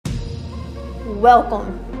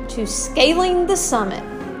Welcome to Scaling the Summit,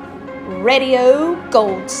 Radio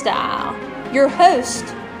Gold Style. Your host,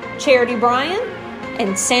 Charity Bryan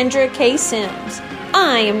and Sandra K. Sims.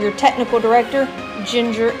 I am your technical director,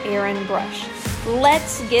 Ginger Aaron Brush.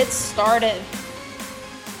 Let's get started.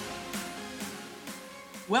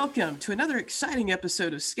 Welcome to another exciting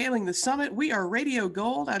episode of Scaling the Summit. We are Radio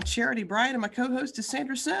Gold. I'm Charity Bryan and my co-host is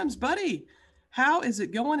Sandra Sims. Buddy, how is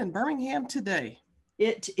it going in Birmingham today?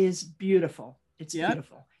 It is beautiful. It's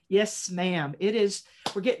beautiful. Yes, ma'am. It is.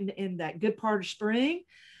 We're getting in that good part of spring.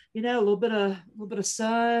 You know, a little bit of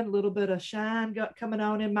sun, a little bit of shine coming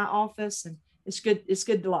on in my office, and it's good. It's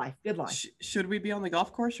good life. Good life. Should we be on the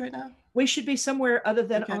golf course right now? We should be somewhere other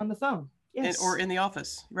than on the phone. Yes. Or in the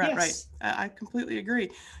office. Right. Yes. Right. I completely agree.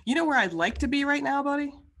 You know where I'd like to be right now,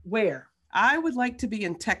 buddy? Where? I would like to be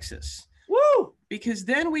in Texas. Woo! Because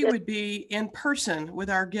then we would be in person with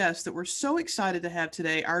our guest that we're so excited to have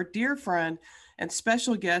today, our dear friend and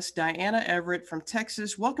special guest, Diana Everett from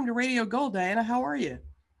Texas. Welcome to Radio Gold, Diana. How are you?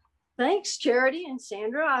 Thanks, Charity and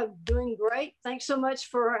Sandra. I'm doing great. Thanks so much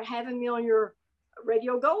for having me on your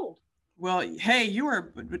Radio Gold. Well, hey, you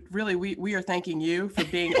are really, we are thanking you for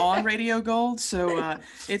being on Radio Gold. So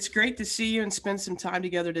it's great to see you and spend some time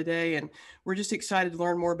together today. And we're just excited to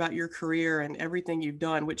learn more about your career and everything you've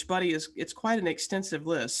done, which, buddy, it's quite an extensive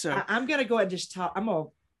list. So I'm going to go ahead and just talk.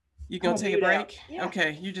 You going to take a break? Yeah.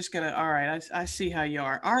 Okay, you're just going to, all right, I see how you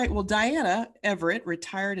are. All right, well, Diana Everett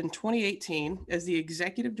retired in 2018 as the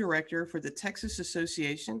Executive Director for the Texas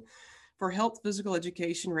Association for Health, Physical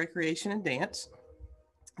Education, Recreation, and Dance.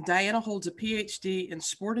 Diana holds a PhD in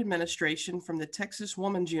Sport Administration from the Texas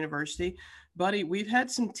Woman's University. Buddy, we've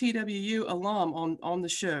had some TWU alum on the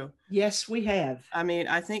show. Yes, we have. I mean,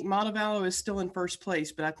 I think Montevallo is still in first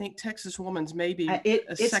place, but I think Texas Woman's maybe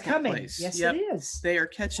it's second coming. place. Yes, Yep. It is. They are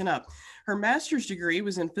catching up. Her master's degree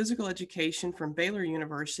was in physical education from Baylor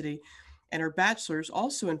University, and her bachelor's,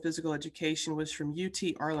 also in physical education, was from UT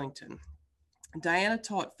Arlington. Diana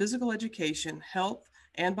taught physical education, health,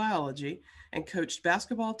 and biology, and coached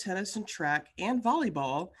basketball, tennis, and track, and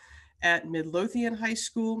volleyball at Midlothian High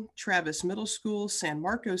School, Travis Middle School, San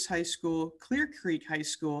Marcos High School, Clear Creek High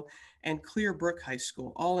School, and Clear Brook High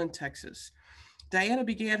School, all in Texas. Diana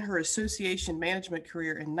began her association management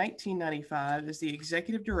career in 1995 as the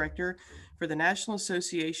executive director for the National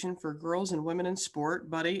Association for Girls and Women in Sport,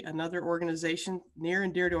 Buddy, another organization near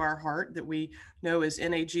and dear to our heart that we know as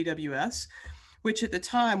NAGWS, which at the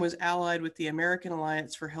time was allied with the American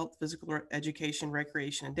Alliance for Health, Physical Education,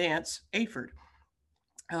 Recreation, and Dance, AFERD.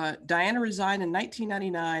 Diana resigned in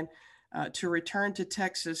 1999 to return to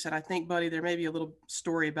Texas. And I think, Buddy, there may be a little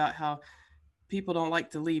story about how people don't like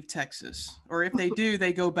to leave Texas, or if they do,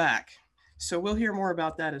 they go back. So we'll hear more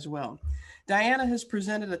about that as well. Diana has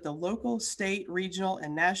presented at the local, state, regional,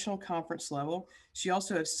 and national conference level. She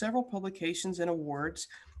also has several publications and awards,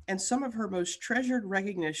 and some of her most treasured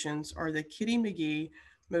recognitions are the Kitty McGee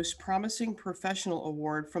Most Promising Professional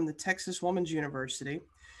Award from the Texas Woman's University,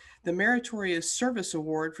 the Meritorious Service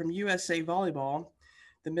Award from USA Volleyball,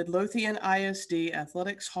 the Midlothian ISD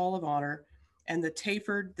Athletics Hall of Honor, and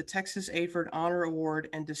the Texas AFERD Honor Award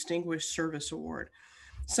and Distinguished Service Award.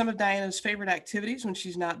 Some of Diana's favorite activities when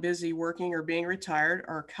she's not busy working or being retired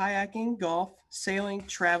are kayaking, golf, sailing,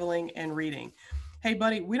 traveling, and reading. Hey,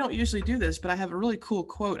 buddy, we don't usually do this, but I have a really cool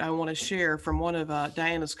quote I want to share from one of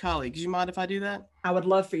Diana's colleagues. You mind if I do that? I would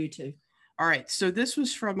love for you to. All right. So this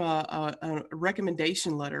was from a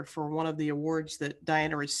recommendation letter for one of the awards that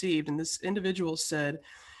Diana received. And this individual said,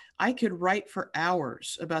 "I could write for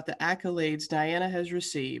hours about the accolades Diana has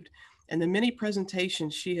received and the many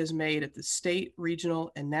presentations she has made at the state,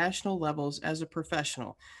 regional, and national levels as a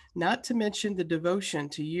professional, not to mention the devotion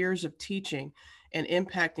to years of teaching and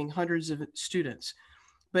impacting hundreds of students.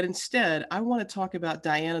 But instead, I want to talk about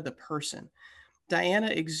Diana the person. Diana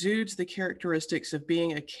exudes the characteristics of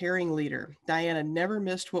being a caring leader. Diana never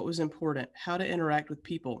missed what was important, how to interact with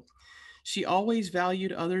people. She always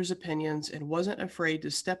valued others' opinions and wasn't afraid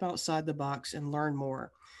to step outside the box and learn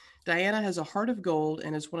more. Diana has a heart of gold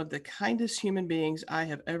and is one of the kindest human beings I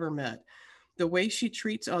have ever met. The way she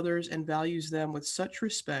treats others and values them with such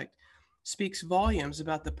respect speaks volumes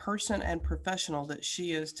about the person and professional that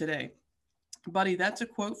she is today." Buddy, that's a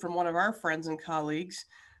quote from one of our friends and colleagues.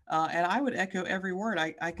 And I would echo every word.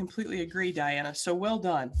 I completely agree, Diana. So well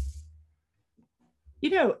done. You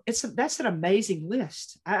know, that's an amazing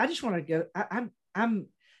list. I just want to go. I'm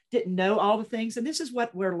didn't know all the things, and this is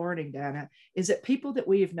what we're learning, Diana, is that people that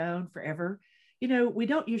we have known forever. You know, we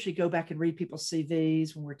don't usually go back and read people's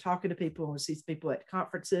CVs when we're talking to people and we see people at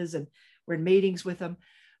conferences and we're in meetings with them.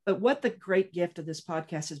 But what the great gift of this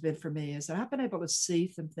podcast has been for me is that I've been able to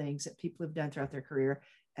see some things that people have done throughout their career,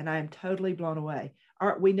 and I am totally blown away.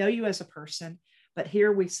 We know you as a person, but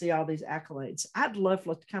here we see all these accolades. I'd love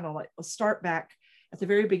to kind of let's start back at the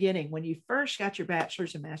very beginning when you first got your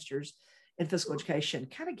bachelor's and master's in physical education.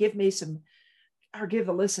 Kind of give me some, or give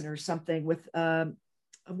the listeners something with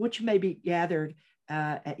what you maybe gathered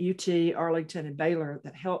at UT, Arlington, and Baylor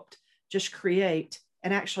that helped just create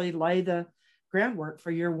and actually lay the groundwork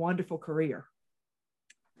for your wonderful career.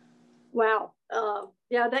 Wow.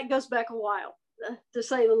 Yeah, that goes back a while, to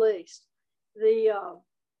say the least. The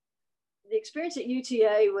experience at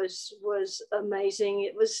UTA was amazing.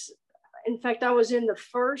 It was, in fact, I was in the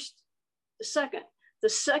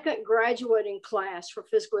second graduating class for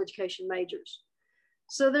physical education majors.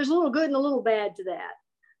 So there's a little good and a little bad to that.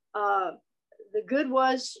 The good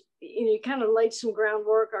was, you kind of laid some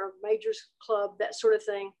groundwork, our majors club, that sort of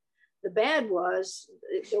thing. The bad was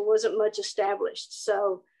there wasn't much established.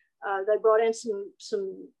 So they brought in some,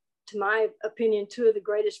 to my opinion, two of the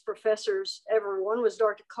greatest professors ever. One was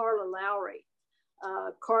Dr. Carla Lowry.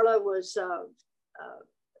 Carla was a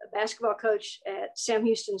basketball coach at Sam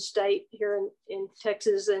Houston State here in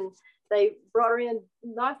Texas. And they brought her in,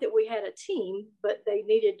 not that we had a team, but they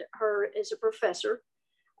needed her as a professor.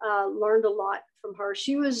 Learned a lot from her.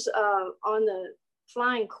 She was on the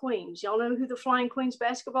Flying Queens. Y'all know who the Flying Queens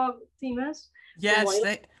basketball team is? Yes,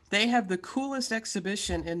 they have the coolest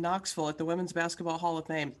exhibition in Knoxville at the Women's Basketball Hall of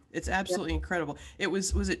Fame. It's absolutely incredible. It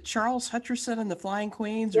was it Charles Hutcherson and the Flying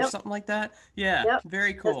Queens or something like that? Yeah,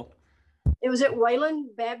 very cool. It was at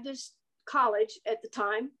Wayland Baptist College at the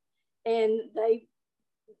time. And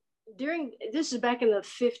this is back in the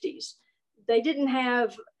 50s. They didn't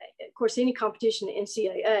have, of course, any competition in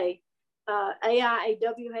NCAA.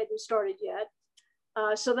 AIAW hadn't started yet.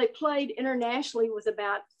 So they played internationally with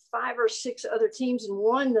about 5 or 6 other teams. And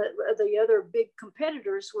one of the other big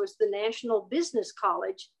competitors was the National Business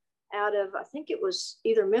College out of, I think it was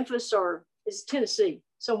either Memphis or is Tennessee,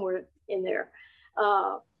 somewhere in there.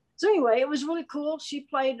 So anyway, it was really cool. She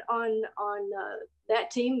played on that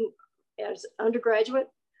team as undergraduate,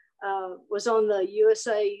 was on the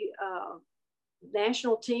USA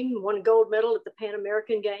national team, won a gold medal at the Pan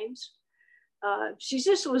American Games. She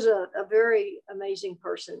just was a very amazing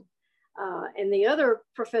person. And the other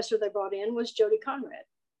professor they brought in was Jody Conrad.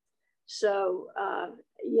 So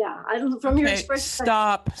yeah, from your expression.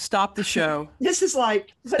 Stop the show. This is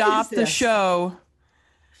like, stop the show.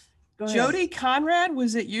 Jody Conrad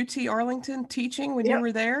was at UT Arlington teaching when you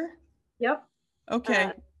were there? Yep.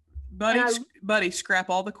 Okay. Buddy, scrap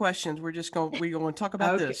all the questions. We're going to talk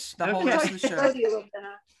about this the whole rest of the show.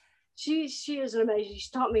 She is an amazing. She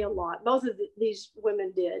taught me a lot. Both of these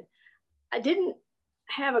women did. I didn't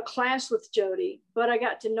have a class with Jody, but I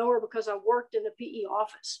got to know her because I worked in the PE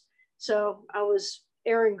office. So I was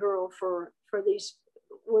errand girl for these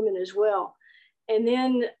women as well. And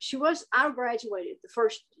then I graduated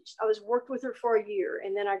I worked with her for a year,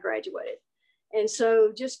 and then I graduated. And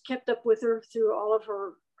so just kept up with her through all of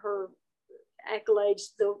her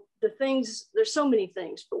accolades, the things, there's so many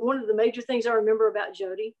things, but one of the major things I remember about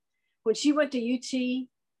Jody, when she went to UT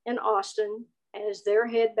in Austin as their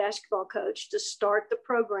head basketball coach to start the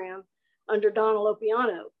program under Donna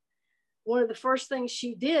Lopiano, one of the first things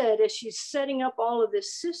she did as she's setting up all of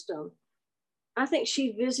this system, I think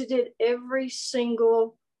she visited every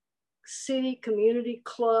single city, community,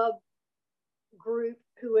 club, group,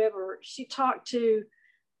 whoever. She talked to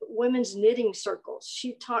women's knitting circles.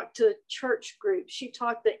 She talked to church groups. She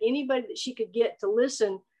talked to anybody that she could get to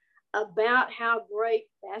listen about how great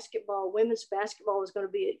women's basketball was going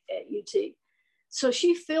to be at UT. So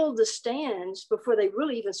she filled the stands before they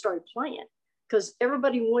really even started playing, because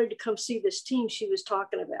everybody wanted to come see this team she was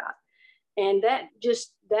talking about. And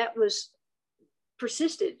that was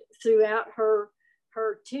persisted throughout her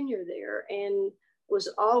tenure there, and was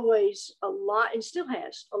always a lot, and still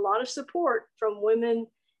has a lot of support from women,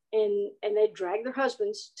 and they drag their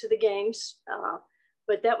husbands to the games.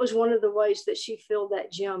 But that was one of the ways that she filled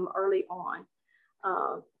that gym early on.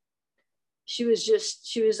 She was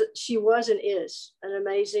and is an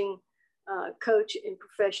amazing coach and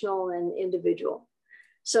professional and individual.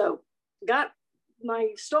 So got my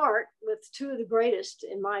start with two of the greatest,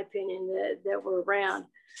 in my opinion, that were around.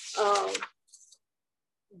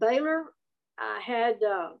 Baylor, I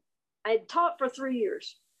had taught for 3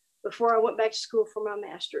 years before I went back to school for my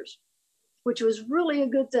master's, which was really a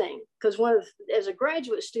good thing, because as a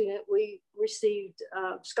graduate student, we received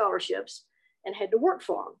scholarships and had to work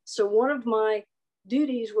for them. So one of my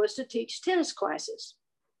duties was to teach tennis classes.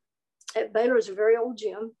 At Baylor is a very old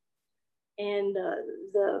gym, and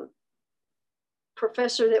the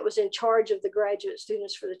professor that was in charge of the graduate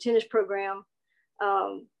students for the tennis program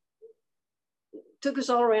took us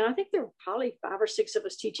all around. I think there were probably 5 or 6 of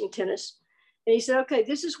us teaching tennis. And he said, okay,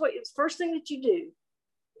 this is what the first thing that you do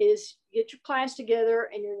is get your class together,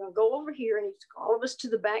 and you're going to go over here. And he took all of us to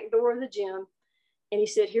the back door of the gym. And he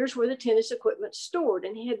said, here's where the tennis equipment's stored.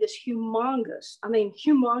 And he had this humongous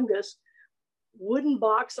wooden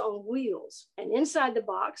box on wheels. And inside the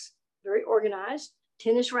box, very organized,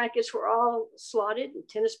 tennis rackets were all slotted, and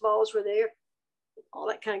tennis balls were there, all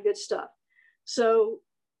that kind of good stuff. So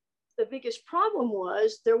the biggest problem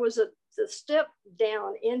was there was the step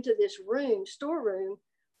down into this storeroom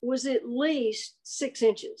was at least 6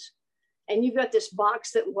 inches. And you've got this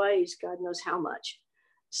box that weighs God knows how much.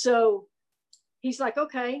 So he's like,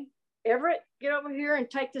 okay, Everett, get over here and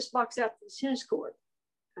take this box out to the tennis court.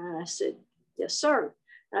 And I said, yes, sir.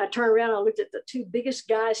 And I turned around and I looked at the 2 biggest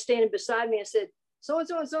guys standing beside me and said,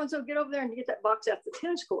 so-and-so and so-and-so, get over there and get that box out to the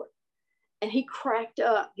tennis court. And he cracked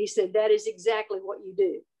up. He said, that is exactly what you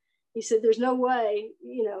do. He said, there's no way,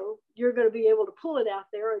 you're going to be able to pull it out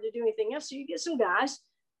there or to do anything else. So you get some guys,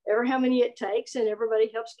 ever how many it takes, and everybody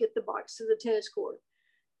helps get the box to the tennis court.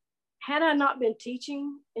 Had I not been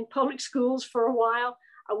teaching in public schools for a while,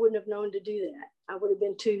 I wouldn't have known to do that. I would have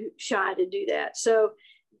been too shy to do that. So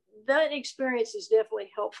that experience is definitely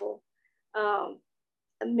helpful.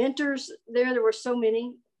 Mentors there were so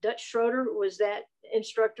many. Dutch Schroeder was that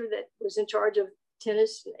instructor that was in charge of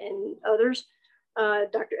tennis and others.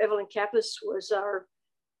 Dr. Evelyn Kappas was our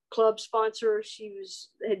club sponsor. She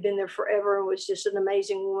had been there forever and was just an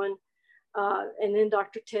amazing woman. And then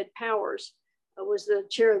Dr. Ted Powers was the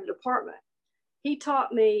chair of the department. He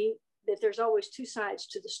taught me that there's always 2 sides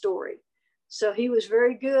to the story. So he was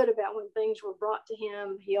very good about when things were brought to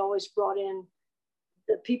him. He always brought in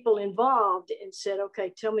the people involved and said,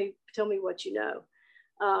 okay, tell me what you know.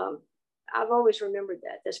 I've always remembered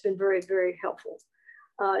that. That's been very, very helpful.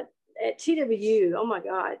 At TWU, oh my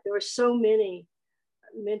God, there were so many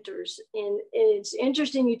mentors. And it's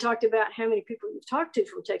interesting you talked about how many people you've talked to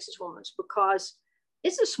from Texas Women's, because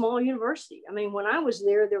it's a small university. I mean, when I was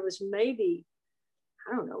there was maybe,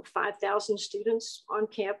 5,000 students on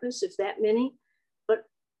campus, if that many. But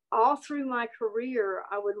all through my career,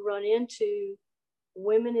 I would run into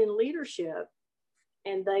women in leadership,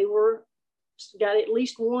 and they got at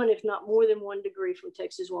least 1, if not more than 1 degree from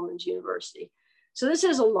Texas Women's University. So this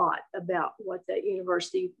says a lot about what that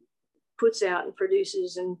university puts out and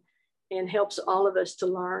produces and helps all of us to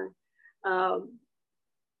learn.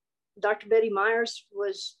 Dr. Betty Myers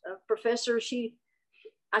was a professor.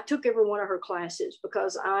 I took every one of her classes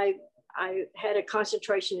because I had a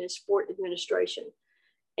concentration in sport administration,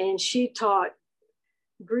 and she taught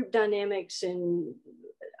group dynamics and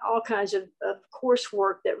all kinds of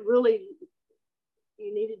coursework that really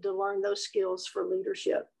you needed to learn those skills for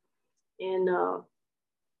leadership. And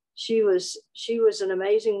she was an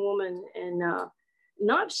amazing woman, and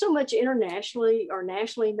not so much internationally or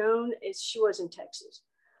nationally known as she was in Texas,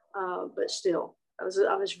 but still, I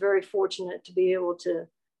was very fortunate to be able to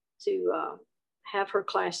have her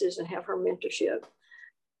classes and have her mentorship.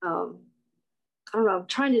 I don't know. I'm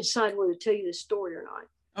trying to decide whether to tell you this story or not.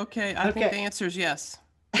 Okay, I think the answer is yes.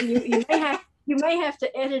 You may have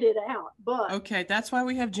to edit it out, but okay, that's why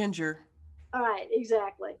we have Ginger. All right,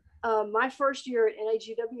 exactly. My first year at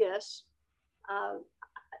NAGWS, I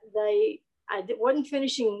wasn't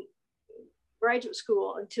finishing graduate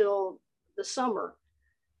school until the summer,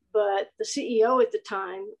 but the CEO at the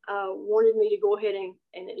time wanted me to go ahead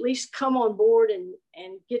and at least come on board and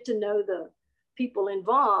get to know the people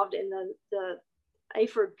involved. And the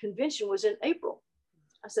AFERD convention was in April.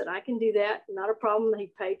 I said, I can do that, not a problem.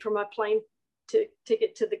 He paid for my plane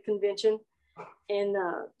ticket to the convention. And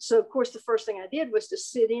so, of course, the first thing I did was to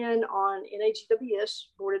sit in on NAGWS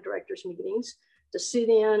Board of Directors meetings, to sit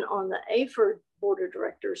in on the AFERD Board of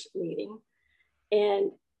Directors meeting.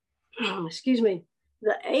 And, excuse me,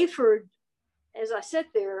 the AFERD, as I sat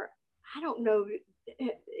there, I don't know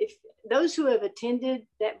if those who have attended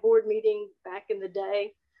that board meeting back in the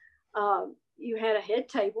day, you had a head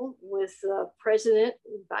table with the president,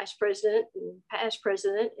 and vice president, and past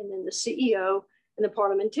president, and then the CEO and the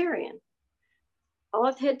parliamentarian. All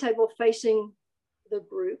at the head table facing the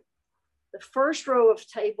group. The first row of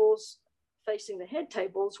tables facing the head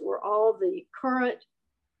tables were all the current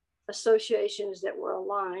associations that were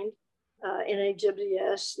aligned,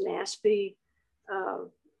 NAWS, NASP,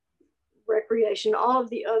 Recreation, all of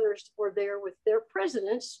the others were there with their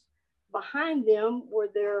presidents. Behind them were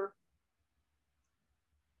their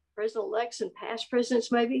president-elects and past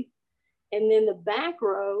presidents maybe. And then the back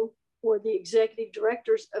row were the executive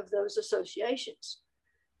directors of those associations.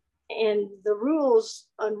 And the rules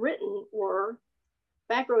unwritten were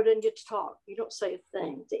back row didn't get to talk. You don't say a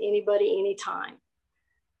thing to anybody anytime.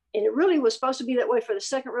 And it really was supposed to be that way for the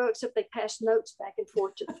second row, except they passed notes back and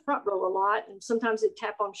forth to the front row a lot. And sometimes they'd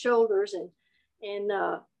tap on shoulders and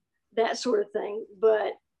that sort of thing.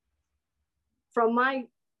 But from my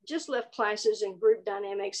just left classes in group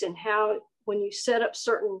dynamics and how when you set up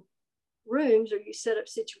certain rooms or you set up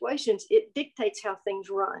situations, it dictates how things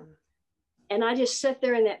run. And I just sat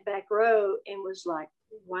there in that back row and was like,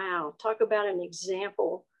 wow, talk about an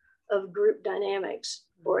example of group dynamics,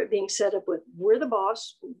 or it being set up with, we're the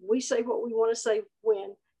boss, we say what we want to say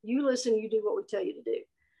when, you listen, you do what we tell you to do.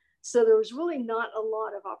 So there was really not a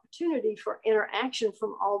lot of opportunity for interaction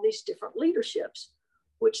from all these different leaderships,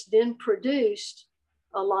 which then produced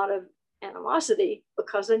a lot of animosity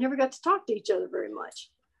because they never got to talk to each other very much.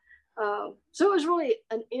 So it was really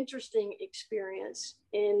an interesting experience.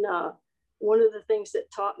 And one of the things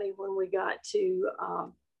that taught me when we got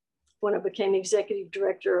to, when I became executive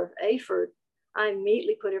director of AFERD, I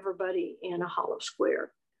immediately put everybody in a hollow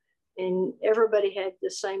square. And everybody had the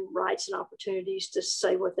same rights and opportunities to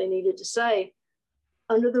say what they needed to say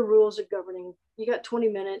under the rules of governing. You got 20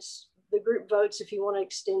 minutes, the group votes if you want to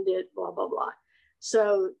extend it, blah, blah, blah.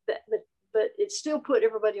 So, but it still put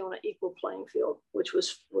everybody on an equal playing field, which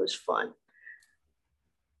was fun.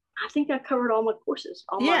 I think I covered all my courses.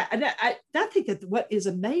 And I think that what is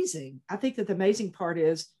amazing, I think that the amazing part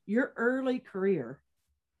is your early career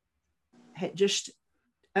had just,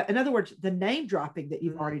 in other words, the name dropping that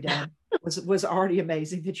you've already done was already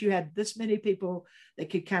amazing, that you had this many people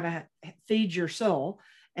that could kind of feed your soul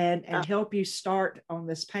and help you start on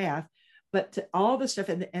this path. But to all the stuff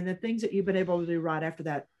and the things that you've been able to do right after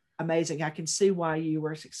that, amazing. I can see why you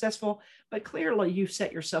were successful, but clearly you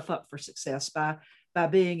set yourself up for success by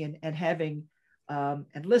being and having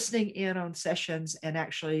and listening in on sessions and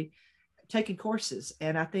actually taking courses.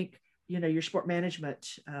 And I think, your sport management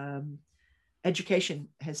education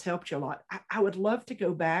has helped you a lot. I would love to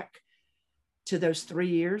go back to those 3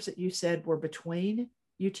 years that you said were between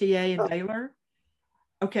UTA and Baylor.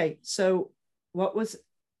 Okay. So what was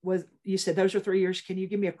you said those are 3 years. Can you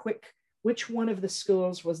give me a quick, which one of the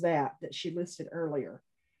schools was that she listed earlier?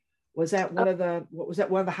 Was that one of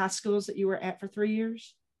the high schools that you were at for 3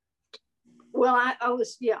 years? Well, I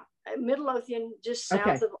was, at Midlothian, just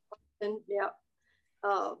south of Austin. Yeah.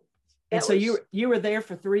 And so you were there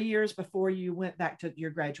for 3 years before you went back to your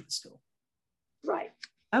graduate school. Right.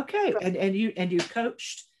 Okay. Right. And you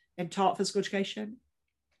coached and taught physical education.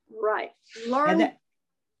 Right. Learned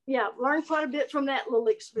quite a bit from that little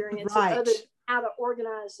experience. Right. How to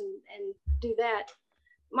organize and do that.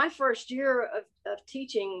 My first year of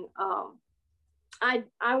teaching, I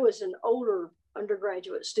was an older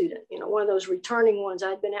undergraduate student, one of those returning ones.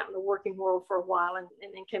 I'd been out in the working world for a while and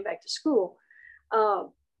then came back to school.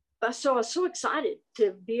 So I was so excited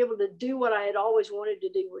to be able to do what I had always wanted to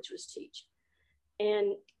do, which was teach.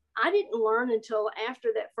 And I didn't learn until after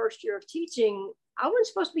that first year of teaching, I wasn't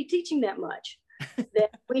supposed to be teaching that much.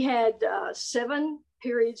 That we had 7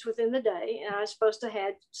 periods within the day, and I was supposed to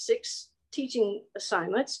have 6 teaching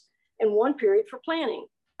assignments and 1 period for planning.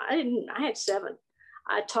 I had 7.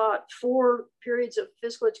 I taught 4 periods of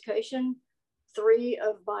physical education, 3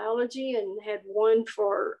 of biology, and had 1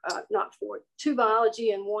 for, 2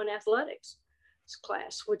 biology and 1 athletics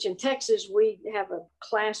class, which in Texas, we have a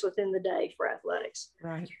class within the day for athletics.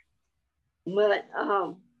 Right. But,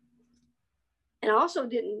 and I also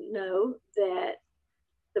didn't know that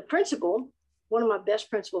the principal, one of my best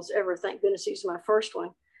principals ever, thank goodness he's my first one,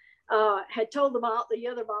 had told the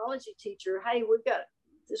other biology teacher, hey, we've got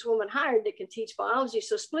this woman hired that can teach biology,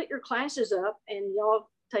 so split your classes up and y'all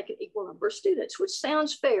take an equal number of students, which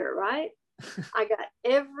sounds fair, right? I got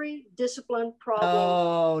every discipline problem.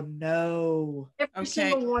 Oh, no. Every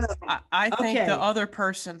single one of them. I think the other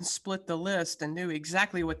person split the list and knew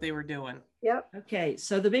exactly what they were doing. Yep. Okay.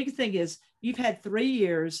 So the big thing is you've had 3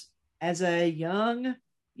 years as a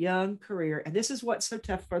young career. And this is what's so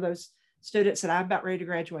tough for those students that I'm about ready to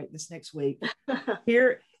graduate this next week.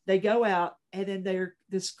 Here they go out and then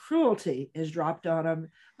this cruelty is dropped on them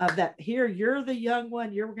of that. Here, you're the young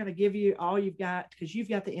one. You're going to give you all you've got because you've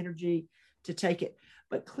got the energy to take it.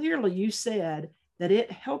 But clearly you said that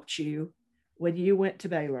it helped you when you went to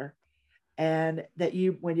Baylor, and that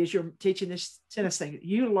when you're teaching this tennis thing,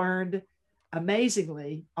 you learned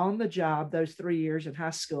amazingly on the job those 3 years in high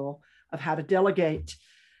school of how to delegate.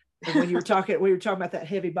 And when you were talking about that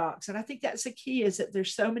heavy box. And I think that's the key, is that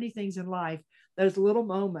there's so many things in life, those little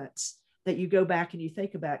moments that you go back and you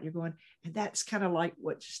think about, and you're going, and that's kind of like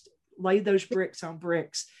what just laid those bricks on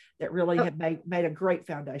bricks that really have made a great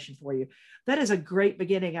foundation for you. That is a great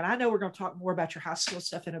beginning. And I know we're going to talk more about your high school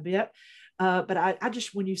stuff in a bit. But I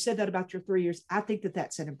just, when you said that about your 3 years, I think that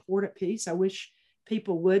that's an important piece. I wish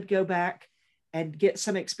people would go back and get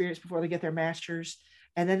some experience before they get their master's.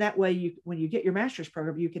 And then that way, when you get your master's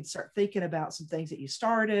program, you can start thinking about some things that you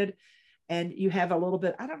started, and you have a little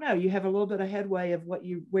bit, I don't know, you have a little bit of headway of where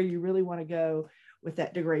you really want to go with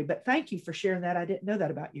that degree. But thank you for sharing that. I didn't know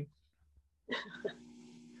that about you.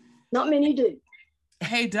 Not many do.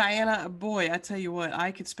 Hey, Diana, boy, I tell you what,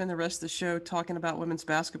 I could spend the rest of the show talking about women's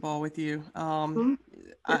basketball with you.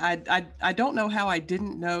 I don't know how I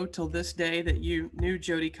didn't know till this day that you knew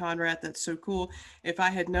Jody Conrad. That's so cool. If I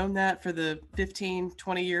had known that for the 15,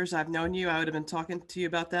 20 years I've known you, I would have been talking to you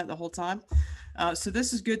about that the whole time. So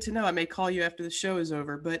this is good to know. I may call you after the show is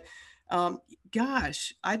over, but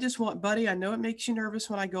gosh, I just want, buddy, I know it makes you nervous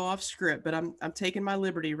when I go off script, but I'm taking my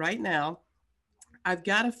liberty right now. I've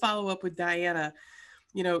got to follow up with Diana.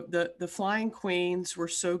 You know, the Flying Queens were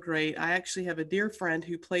so great. I actually have a dear friend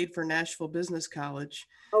who played for Nashville Business College.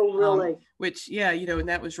 Oh, really? Which, yeah, you know, and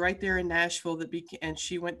that was right there in Nashville. And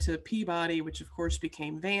she went to Peabody, which of course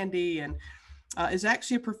became Vandy, and is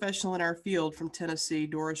actually a professional in our field from Tennessee,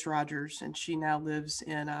 Doris Rogers, and she now lives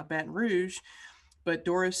in Baton Rouge. But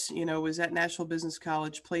Doris, you know, was at Nashville Business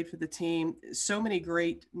College, played for the team. So many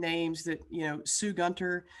great names that, you know, Sue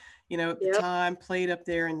Gunter, you know, at the time played up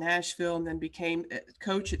there in Nashville, and then became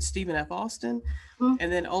coach at Stephen F. Austin. And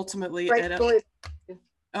then ultimately, please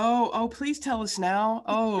tell us now.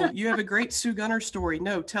 Oh, you have a great Sue Gunter story.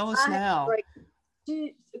 No, tell us now.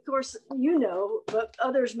 She, of course, you know, but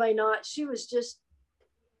others may not. She was just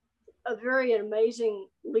a very amazing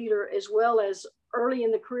leader, as well as early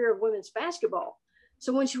in the career of women's basketball.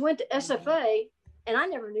 So when she went to SFA, and I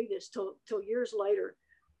never knew this till years later,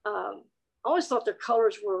 I always thought their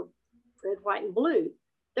colors were red, white, and blue.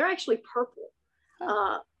 They're actually purple.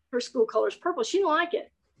 Her school color is purple. She didn't like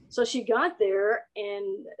it. So she got there,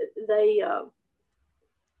 and they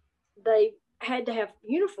had to have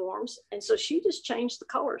uniforms. And so she just changed the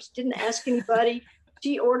colors, didn't ask anybody.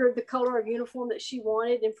 She ordered the color of uniform that she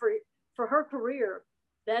wanted. And for her career,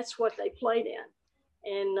 that's what they played in.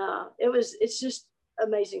 And it's just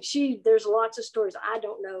amazing. There's lots of stories I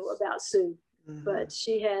don't know about Sue, but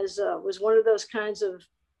she was one of those kinds of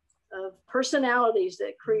personalities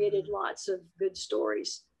that created lots of good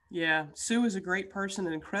stories. Yeah, Sue is a great person,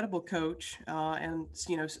 an incredible coach. And,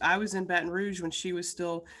 you know, I was in Baton Rouge when she was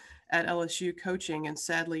still at LSU coaching. And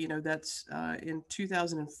sadly, you know, that's in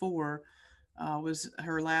 2004 was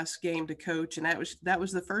her last game to coach. And that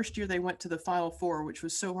was the first year they went to the Final Four, which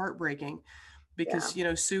was so heartbreaking because, you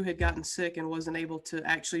know, Sue had gotten sick and wasn't able to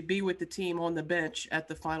actually be with the team on the bench at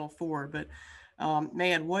the Final Four. But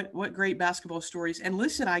man, what great basketball stories. And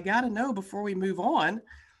listen, I got to know before we move on,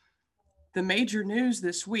 the major news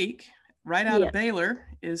this week, right out of Baylor,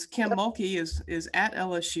 is Kim Mulkey is at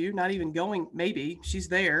LSU, not even going, maybe she's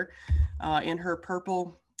there in her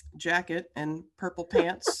purple jacket and purple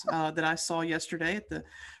pants that I saw yesterday at the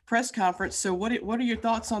press conference. So what are your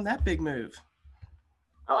thoughts on that big move?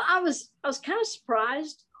 Oh, I was kind of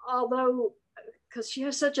surprised, although, because she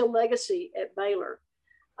has such a legacy at Baylor.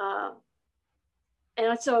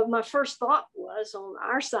 And so my first thought was, on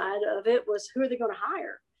our side of it, was who are they going to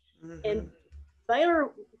hire? And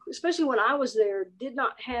Baylor, especially when I was there, did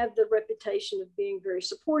not have the reputation of being very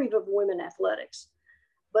supportive of women athletics.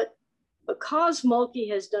 But because Mulkey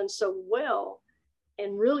has done so well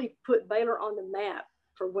and really put Baylor on the map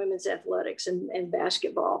for women's athletics and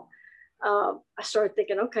basketball, I started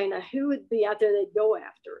thinking, okay, now who would be out there they'd go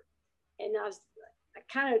after? And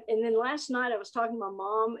and then last night I was talking to my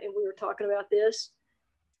mom, and we were talking about this,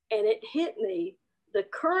 and it hit me. The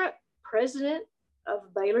current president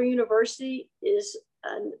of Baylor University is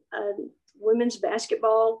a women's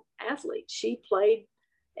basketball athlete. She played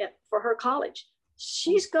for her college.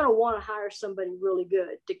 She's going to want to hire somebody really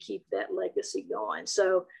good to keep that legacy going.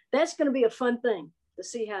 So that's going to be a fun thing to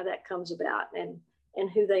see how that comes about and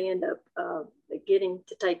who they end up getting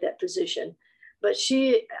to take that position. But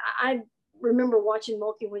I remember watching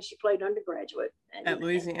Mulkey when she played undergraduate at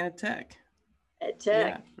Louisiana Tech. At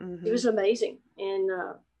Tech, it was amazing, and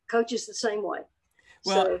coaches the same way.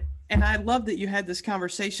 Well, and I love that you had this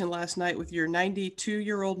conversation last night with your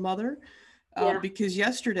 92-year-old mother, because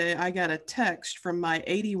yesterday I got a text from my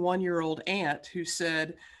 81-year-old aunt who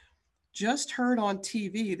said, just heard on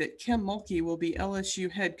TV that Kim Mulkey will be LSU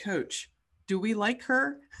head coach. Do we like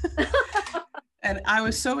her? And I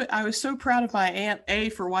was so proud of my aunt, A,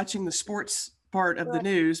 for watching the sports part of the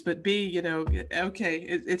news, but B, you know, okay,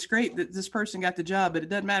 it's great that this person got the job, but it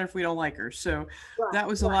doesn't matter if we don't like her. So that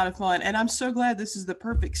was a lot of fun. And I'm so glad this is the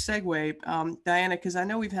perfect segue, Diana, because I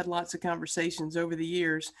know we've had lots of conversations over the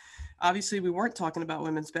years. Obviously, we weren't talking about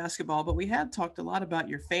women's basketball, but we had talked a lot about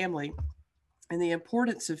your family and the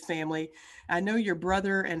importance of family. I know your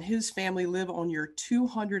brother and his family live on your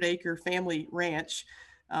 200-acre family ranch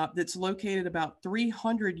that's located about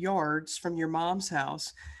 300 yards from your mom's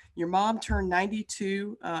house. Your mom turned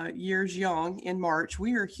 92 years young in March.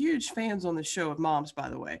 We are huge fans on the show of moms, by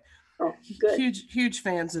the way. Oh, good. Huge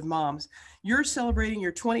fans of moms. You're celebrating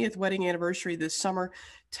your 20th wedding anniversary this summer.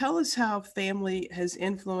 Tell us how family has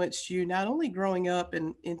influenced you, not only growing up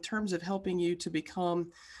and in terms of helping you to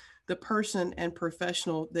become the person and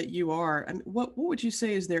professional that you are. I mean, what would you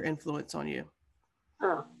say is their influence on you?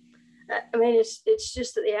 Oh, I mean, it's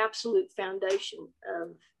just the absolute foundation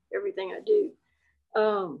of everything I do.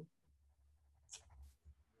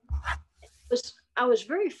 I was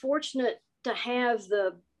very fortunate to have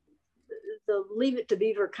the Leave It to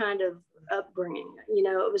Beaver kind of upbringing. You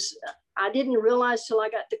know, I didn't realize till I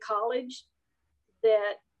got to college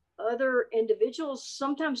that other individuals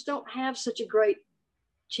sometimes don't have such a great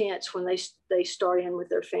chance when they start in with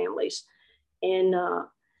their families. And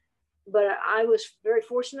but I was very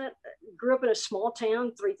fortunate. Grew up in a small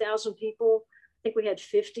town, 3,000 people. I think we had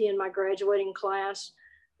 50 in my graduating class.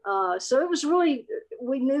 So it was really,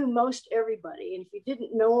 we knew most everybody. And if you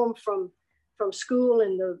didn't know them from school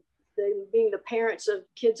and being the parents of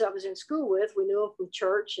kids I was in school with, we knew them from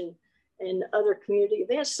church and other community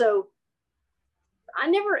events. So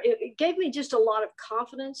it gave me just a lot of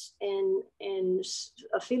confidence and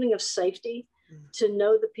a feeling of safety to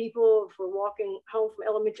know the people if we're walking home from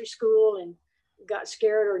elementary school and got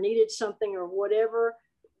scared or needed something or whatever,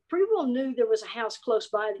 pretty well knew there was a house close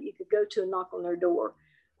by that you could go to and knock on their door.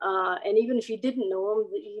 And even if you didn't know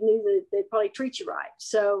them, you knew that they'd probably treat you right.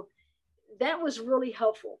 So that was really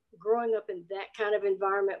helpful, growing up in that kind of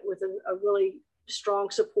environment with a really strong,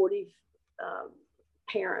 supportive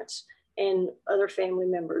parents and other family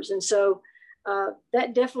members. And so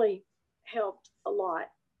that definitely helped a lot.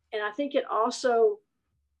 And I think it also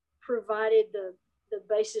provided the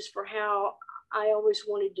basis for how I always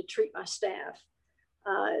wanted to treat my staff.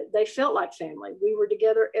 They felt like family. We were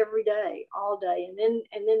together every day, all day. And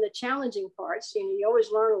then the challenging parts, you know, you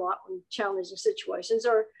always learn a lot when challenging situations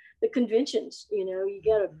are the conventions. You know, you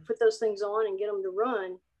got to put those things on and get them to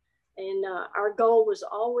run. And our goal was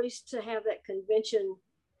always to have that convention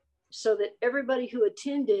so that everybody who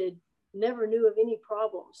attended never knew of any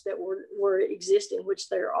problems that were existing, which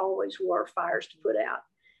there always were fires to put out.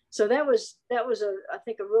 So that was I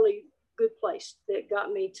think a really good place that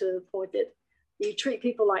got me to the point that you treat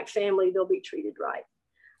people like family, they'll be treated right.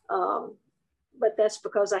 But that's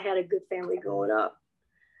because I had a good family growing up.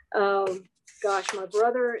 My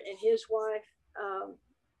brother and his wife,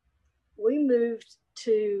 we moved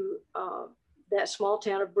to that small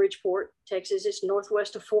town of Bridgeport, Texas. It's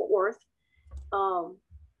northwest of Fort Worth.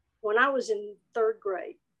 When I was in third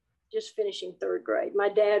grade, just finishing third grade, my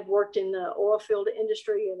dad worked in the oil field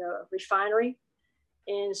industry in a refinery.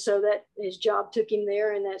 And so that his job took him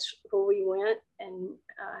there, and that's where we went. And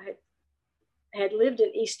had lived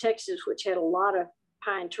in East Texas, which had a lot of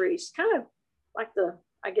pine trees, kind of like the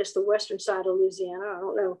western side of Louisiana. I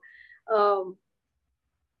don't know.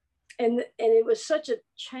 And it was such a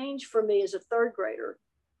change for me as a third grader,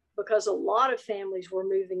 because a lot of families were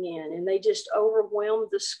moving in and they just overwhelmed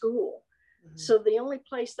the school. Mm-hmm. So the only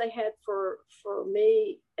place they had for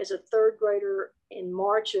me as a third grader in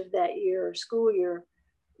March of that year, school year,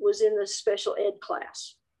 was in the special ed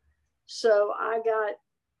class. So I got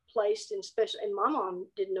placed in special, and my mom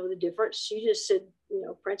didn't know the difference. She just said, you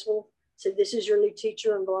know, principal said, this is your new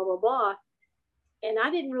teacher and blah, blah, blah. And I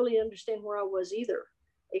didn't really understand where I was either,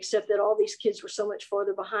 except that all these kids were so much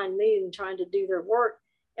farther behind me and trying to do their work.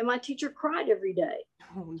 And my teacher cried every day.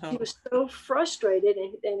 Oh, no. She was so frustrated.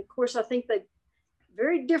 And of course, I think they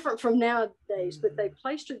very different from nowadays, but they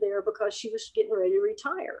placed her there because she was getting ready to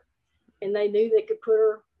retire. And they knew they could put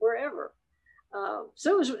her wherever.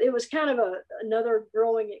 So it was kind of another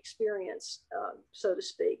growing experience, so to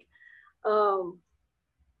speak.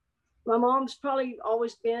 My mom's probably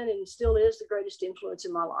always been and still is the greatest influence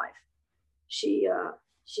in my life. She's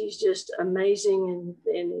just amazing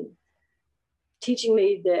and teaching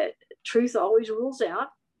me that truth always rules out,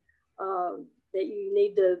 that you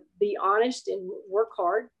need to be honest and work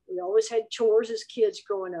hard. We always had chores as kids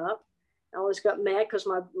growing up. I always got mad because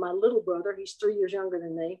my little brother, he's 3 years younger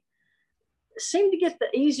than me, seemed to get the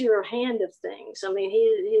easier hand of things. I mean,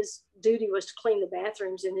 his duty was to clean the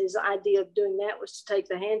bathrooms, and his idea of doing that was to take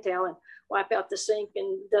the hand towel and wipe out the sink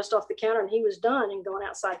and dust off the counter, and he was done and going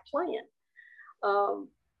outside playing.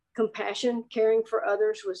 Compassion, caring for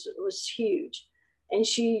others was huge. And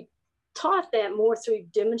she taught that more through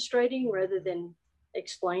demonstrating rather than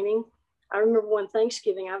explaining. I remember one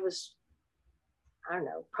Thanksgiving, I don't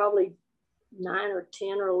know, probably 9 or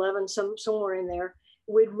 10 or 11, somewhere in there.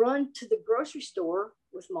 We'd run to the grocery store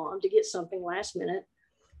with Mom to get something last minute.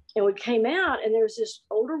 And we came out, and there was this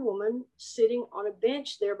older woman sitting on a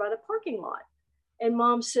bench there by the parking lot. And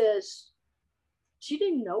Mom says, she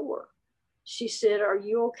didn't know her. She said, "Are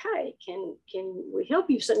you okay? Can we help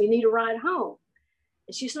you? Something, you need a ride home?"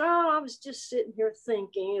 And she said, "Oh, I was just sitting here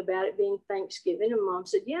thinking about it being Thanksgiving." And Mom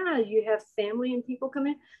said, "Yeah, you have family and people come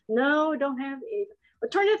in?" "No, I don't have any."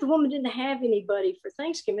 It turned out the woman didn't have anybody for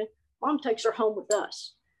Thanksgiving. Mom takes her home with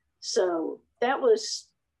us. So that was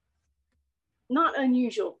not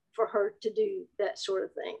unusual for her to do that sort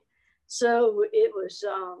of thing. So it was,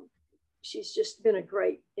 she's just been a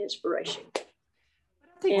great inspiration.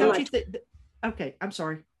 I think, don't you think, okay, I'm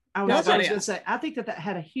sorry. I was going to say, I think that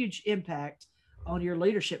had a huge impact on your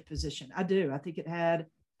leadership position. I do. I think it had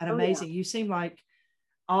an amazing, you seem like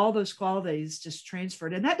all those qualities just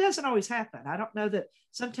transferred, and that doesn't always happen. I don't know that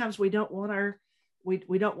sometimes we don't want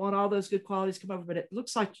we don't want all those good qualities to come over, but it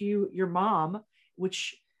looks like your mom,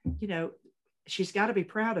 which, you know, she's got to be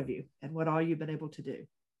proud of you and what all you've been able to do.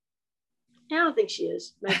 I don't think she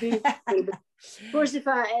is. Maybe, of course, if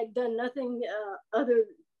I had done nothing other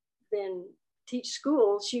than teach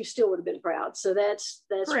school, she still would have been proud. So that's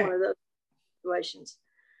Correct. One of those situations.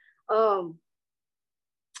 Well,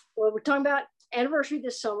 we're talking about anniversary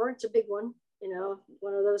this summer. It's a big one, you know,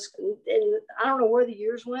 one of those, and I don't know where the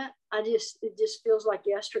years went. It just feels like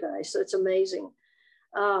yesterday. So it's amazing.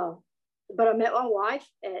 But I met my wife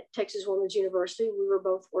at Texas Women's University. We were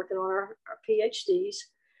both working on our PhDs.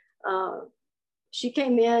 She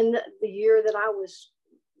came in the year that I was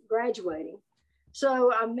graduating.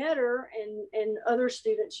 So I met her and other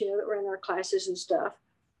students, you know, that were in our classes and stuff.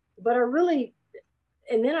 But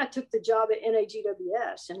and then I took the job at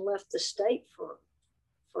NAGWS and left the state for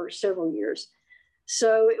several years.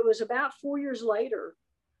 So it was about 4 years later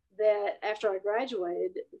that after I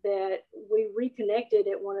graduated that we reconnected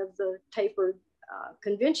at one of the tapered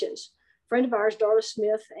conventions. A friend of ours, Darla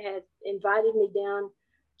Smith, had invited me down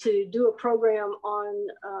to do a program on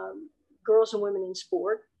girls and women in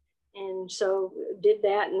sport. And so did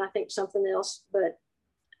that, and I think something else, but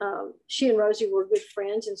she and Rosie were good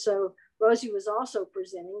friends. And so Rosie was also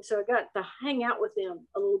presenting. So I got to hang out with them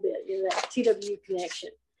a little bit, you know, that TW connection.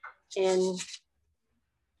 And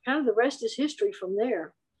kind of the rest is history from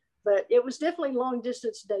there. But it was definitely long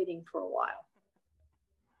distance dating for a while.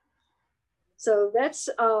 So that's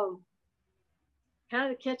kind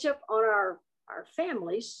of to catch up on our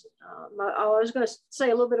families. I was going to say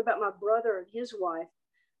a little bit about my brother and his wife.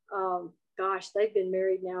 Gosh, they've been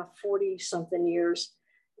married now 40 something years.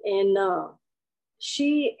 And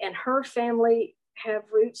she and her family have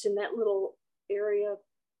roots in that little area.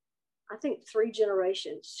 I think 3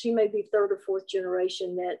 generations. She may be 3rd or 4th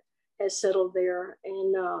generation that has settled there.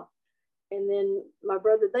 And then my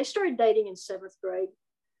brother, they started dating in 7th grade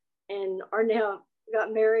and are now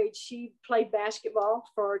got married. She played basketball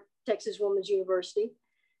for Texas Women's University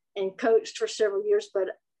and coached for several years, but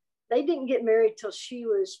they didn't get married till she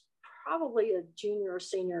was probably a junior or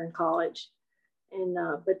senior in college. And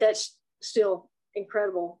but that's still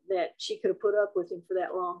incredible that she could have put up with him for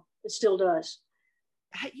that long. It still does.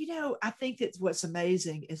 You know, I think that's what's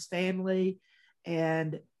amazing is family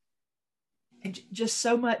and just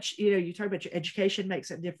so much, you know, you talk about your education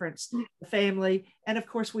makes a difference, the family. And of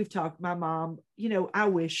course we've talked, my mom, you know, I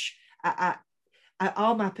wish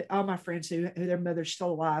all my friends who their mother's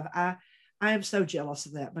still alive. I am so jealous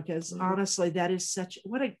of that because honestly, that is such,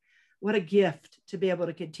 what a gift to be able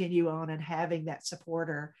to continue on and having that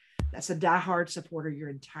supporter. That's a diehard supporter your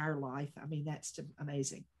entire life. I mean, that's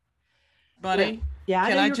amazing. Buddy. Yeah.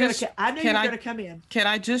 I knew you were going to come in. Can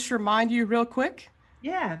I just remind you real quick?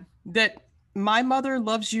 Yeah. That my mother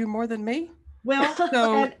loves you more than me. Well,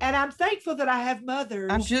 so, and I'm thankful that I have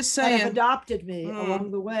mothers I'm just saying, that have adopted me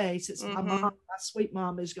along the way since my mom, my sweet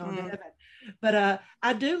mom, is gone to heaven. But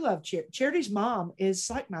I do love Charity's mom is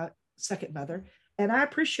like my second mother, and I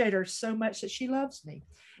appreciate her so much that she loves me.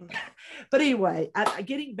 But anyway,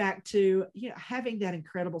 getting back to, you know, having that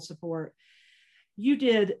incredible support, you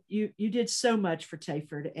did so much for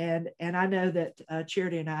Tayford, and I know that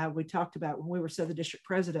Charity and I, we talked about when we were Southern District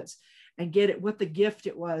presidents and what the gift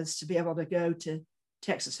it was to be able to go to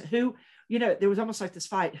Texas. Who, there was almost like this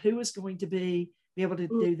fight. Who was going to be able to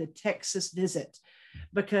do the Texas visit?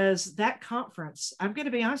 Because that conference, I'm going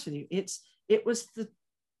to be honest with you, it was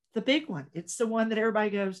the big one. It's the one that everybody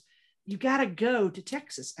goes, you got to go to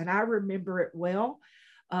Texas. And I remember it well.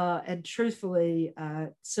 And truthfully,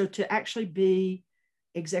 so to actually be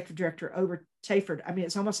executive director over Tayford, I mean,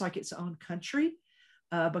 it's almost like its own country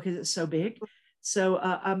because it's so big. So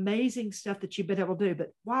amazing stuff that you've been able to do.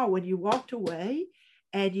 But wow, when you walked away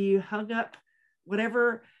and you hung up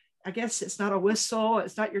whatever, I guess it's not a whistle,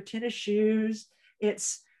 it's not your tennis shoes,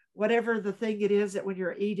 it's whatever the thing it is that when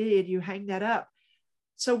you're ED and you hang that up.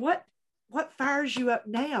 So what fires you up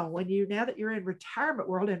now now that you're in retirement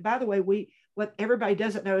world? And by the way, what everybody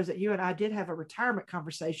doesn't know is that you and I did have a retirement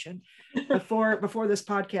conversation before this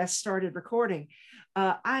podcast started recording.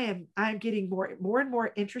 I am getting more and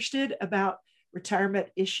more interested about retirement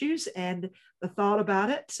issues and the thought about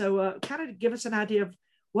it. So kind of give us an idea of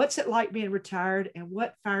what's it like being retired and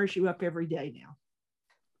what fires you up every day now?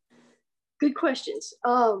 Good questions.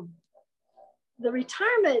 The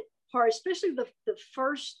retirement part, especially the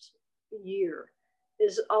first year,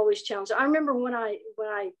 is always challenging. I remember when I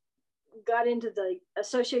got into the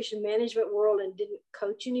association management world and didn't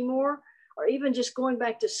coach anymore, or even just going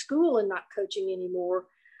back to school and not coaching anymore,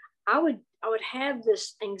 I would have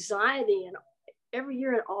this anxiety. And every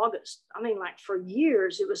year in August, I mean, like for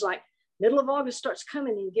years, it was like middle of August starts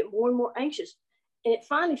coming and you get more and more anxious. And it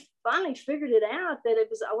finally figured it out that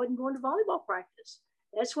I wasn't going to volleyball practice.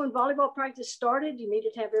 That's when volleyball practice started. You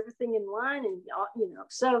needed to have everything in line, and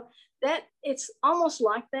so that it's almost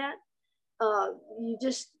like that.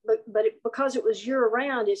 Because it was year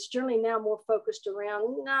round, it's generally now more focused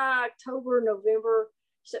around October, November,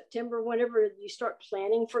 September, whenever you start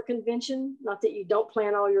planning for convention. Not that you don't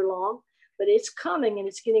plan all year long, but it's coming and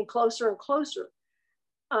it's getting closer and closer.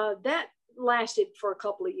 That lasted for a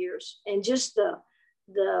couple of years, and just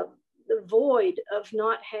the void of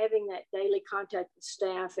not having that daily contact with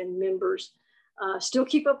staff and members. Still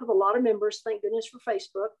keep up with a lot of members, thank goodness for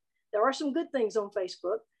Facebook. There are some good things on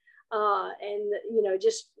Facebook. And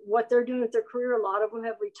just what they're doing with their career. A lot of them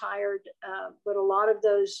have retired, but a lot of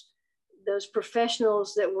those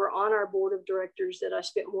professionals that were on our board of directors that I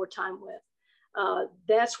spent more time with,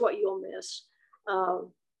 that's what you'll miss.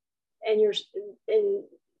 And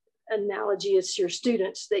analogy, it's your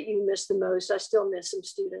students that you miss the most. I still miss some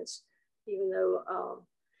students, even though,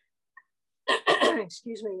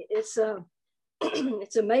 excuse me,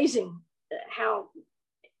 it's amazing how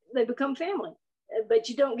they become family. But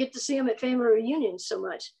you don't get to see them at family reunions so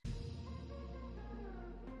much.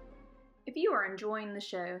 If you are enjoying the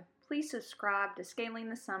show, please subscribe to Scaling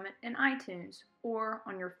the Summit in iTunes or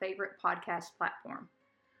on your favorite podcast platform.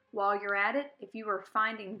 While you're at it, if you are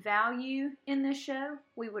finding value in this show,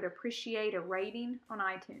 we would appreciate a rating on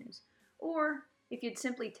iTunes. Or if you'd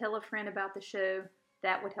simply tell a friend about the show,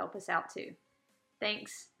 that would help us out too.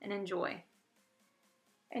 Thanks and enjoy.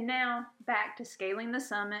 And now, back to Scaling the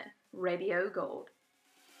Summit Radio Gold.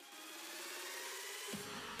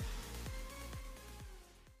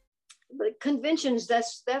 But conventions,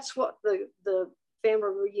 that's what the family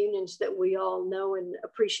reunions that we all know and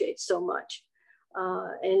appreciate so much.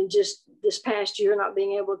 And just this past year, not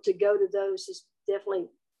being able to go to those has definitely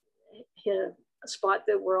hit a spot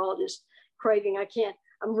that we're all just craving.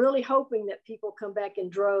 I'm really hoping that people come back in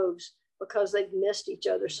droves because they've missed each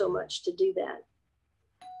other so much to do that.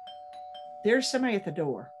 There's somebody at the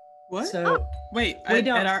door. What? So wait, at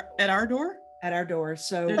our door? At our door.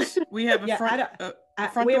 So we have a front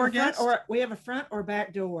door guest? We have a front or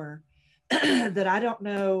back door that I don't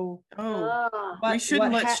know. Oh, we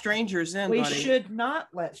shouldn't let strangers in. We should not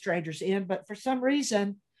let strangers in, but for some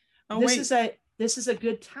reason, this is a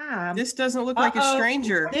good time. This doesn't look like a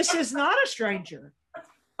stranger. This is not a stranger.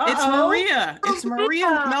 It's Maria. It's Maria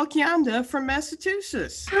Melchianda from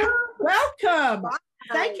Massachusetts. Welcome.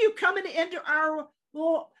 Thank you coming into our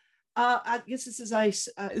little. I guess this is our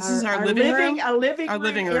living room. Our living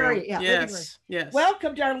room area. Yeah, yes. Yes.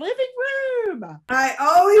 Welcome to our living room. I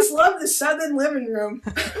always love the Southern living room.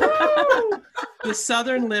 The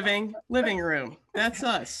Southern living room. That's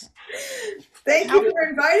us. Thank you for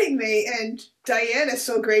inviting me. And Diane, it's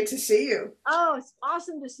so great to see you. Oh, it's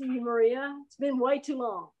awesome to see you, Maria. It's been way too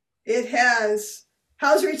long. It has.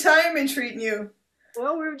 How's retirement treating you?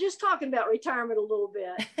 Well, we were just talking about retirement a little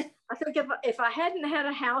bit. I think if I hadn't had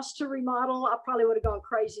a house to remodel, I probably would have gone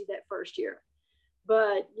crazy that first year.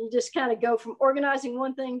 But you just kind of go from organizing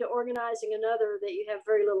one thing to organizing another that you have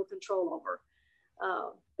very little control over.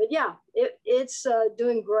 But yeah, it's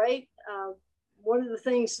doing great. One of the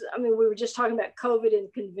things, we were just talking about COVID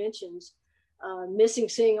and conventions. missing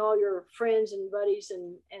seeing all your friends and buddies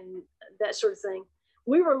and that sort of thing.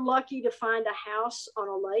 We were lucky to find a house on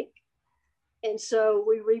a lake. And so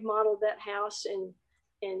we remodeled that house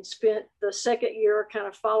and spent the second year kind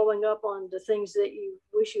of following up on the things that you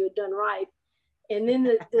wish you had done right. And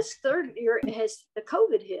then this third year, it has the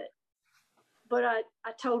COVID hit. But I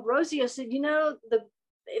told Rosie, I said, you know,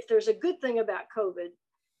 if there's a good thing about COVID,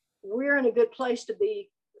 we're in a good place to be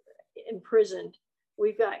imprisoned.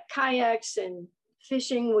 We've got kayaks and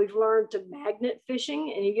fishing. We've learned to magnet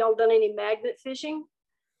fishing. And have y'all done any magnet fishing?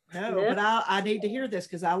 No, but I need to hear this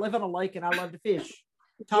because I live on a lake and I love to fish.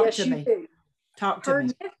 Talk to me. Talk to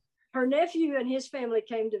me. Her nephew and his family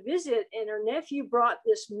came to visit, and her nephew brought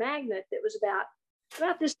this magnet that was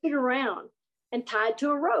about this big around and tied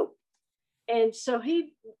to a rope. And so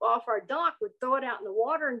he, off our dock, would throw it out in the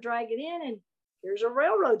water and drag it in, and here's a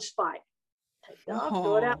railroad spike. Take it off,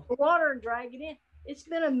 throw it out in the water and drag it in. It's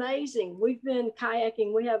been amazing. We've been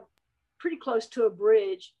kayaking. We have pretty close to a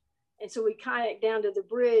bridge. And so we kayak down to the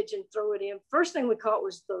bridge and throw it in. First thing we caught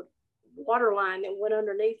was the water line that went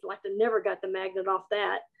underneath. Like they never got the magnet off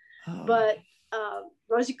that. Oh. But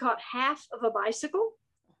Rosie caught half of a bicycle,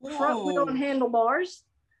 front wheel and handlebars,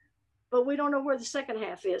 but we don't know where the second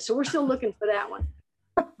half is. So we're still looking for that one.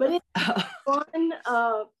 But it's fun.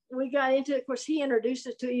 We got into it. Of course, he introduced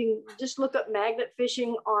us to, you can just look up magnet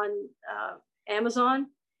fishing on Amazon,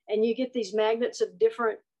 and you get these magnets of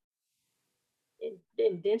different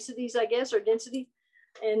in densities, I guess, or density.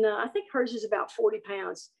 And I think hers is about 40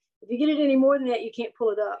 pounds. If you get it any more than that, you can't pull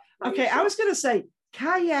it up. Okay, yourself. I was going to say,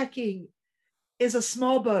 kayaking is a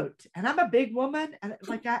small boat, and I'm a big woman, and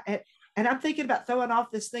I'm thinking about throwing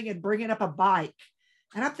off this thing and bringing up a bike,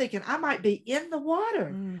 and I'm thinking I might be in the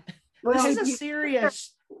water. Well, this is a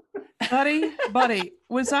serious. Buddy,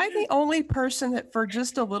 was I the only person that for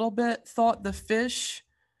just a little bit thought the fish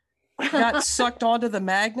got sucked onto the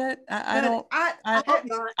magnet?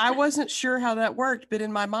 I wasn't sure how that worked, but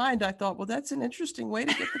in my mind I thought, well, that's an interesting way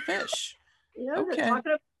to get the fish. They're talking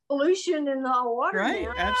about pollution in the water. Right,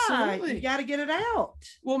 now. Absolutely. You got to get it out.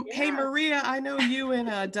 Well, hey Maria, I know you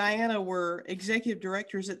and Diana were executive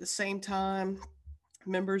directors at the same time,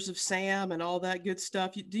 members of SAM and all that good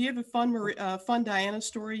stuff. Do you have a fun Diana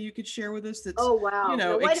story you could share with us that's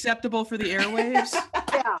acceptable for the airwaves?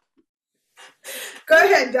 Yeah. Go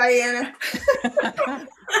ahead, Diana.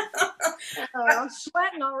 I'm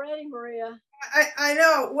sweating already, Maria. I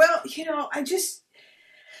know. Well,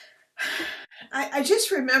 I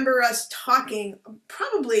just remember us talking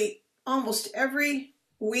probably almost every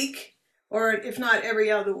week, or if not every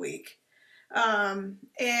other week.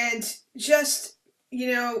 And just,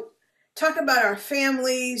 talk about our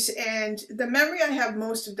families. And the memory I have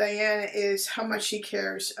most of Diana is how much she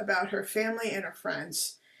cares about her family and her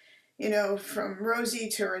friends. From Rosie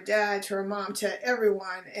to her dad, to her mom, to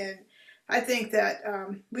everyone. And I think that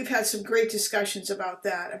we've had some great discussions about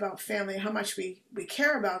that, about family, how much we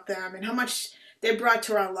care about them and how much they brought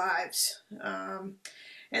to our lives. And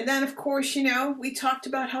then, of course, we talked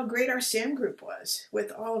about how great our SAM group was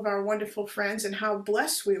with all of our wonderful friends and how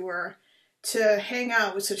blessed we were to hang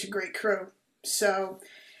out with such a great crew. So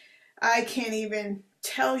I can't even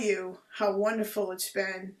tell you how wonderful it's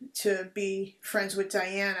been to be friends with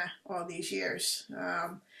Diana all these years.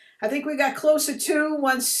 I think we got closer too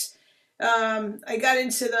once I got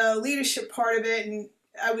into the leadership part of it, and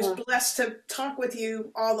I was blessed to talk with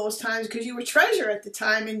you all those times because you were treasurer at the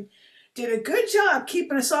time and did a good job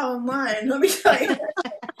keeping us all in line, let me tell you.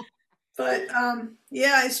 But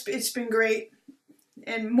it's been great,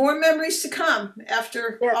 and more memories to come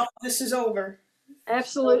after all this is over.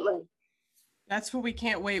 Absolutely. That's what we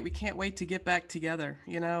can't wait. We can't wait to get back together.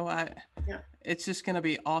 It's just going to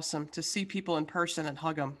be awesome to see people in person and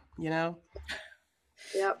hug them,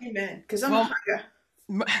 Yep. Amen. Because I'm a hugger.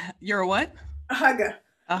 You're a what? A hugger.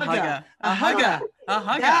 A hugger. A hugger. A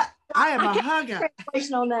hugger. I am a hugger.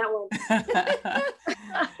 On that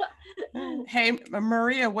one. Hey,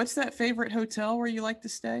 Maria, what's that favorite hotel where you like to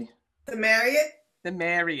stay? The Marriott. The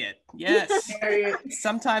Marriott. Yes. Marriott.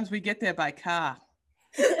 Sometimes we get there by car.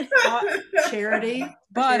 Charity.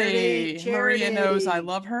 Buddy. Charity. Maria knows I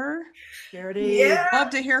love her. Charity. Yeah. Love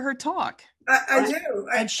to hear her talk. I do.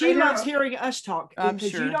 And she loves hearing us talk because I'm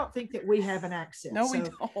sure. You don't think that we have an accent. No, we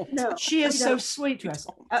don't. No, she is so sweet to us.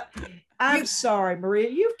 I'm sorry, Maria.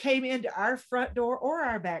 You came into our front door or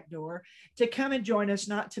our back door to come and join us,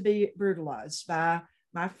 not to be brutalized by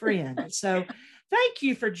my friend. So thank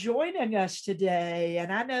you for joining us today.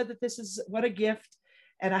 And I know that this is what a gift.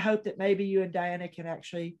 And I hope that maybe you and Diana can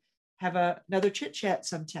actually have another chit chat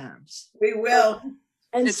sometimes. We will.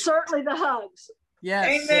 And certainly the hugs.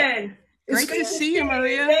 Yes. Amen. Great to see you,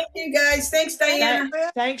 Maria. Thank you, guys. Thanks, Diana.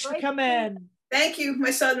 Thanks for coming. Thank you,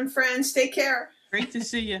 my Southern friends. Take care. Great to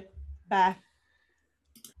see you. Bye.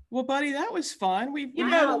 Well, buddy, that was fun. We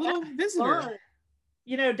had a little visitor. Fun.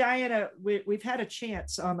 You know, Diana, we've had a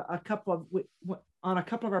chance on a couple of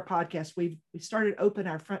our podcasts. We started open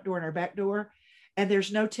our front door and our back door, and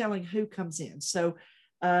there's no telling who comes in. So,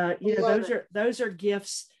 you know, those are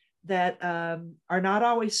gifts that are not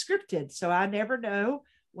always scripted. So I never know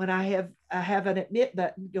when I have an admit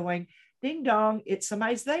button going ding dong, it's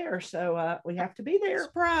somebody's there. So we have to be there.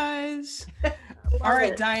 Surprise. All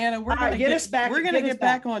right, Diana, we're going to get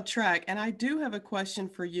back on track. And I do have a question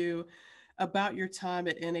for you about your time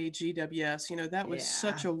at NAGWS. You know, that was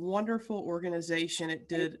such a wonderful organization. It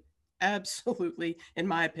did absolutely, in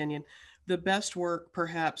my opinion, the best work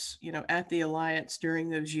perhaps, you know, at the Alliance during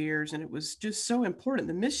those years. And it was just so important.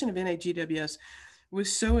 The mission of NAGWS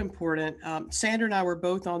was so important. Sandra and I were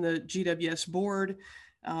both on the GWS board.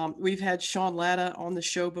 We've had Sean Latta on the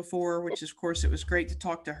show before, which of course, it was great to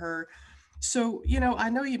talk to her. So, you know, I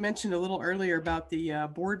know you mentioned a little earlier about the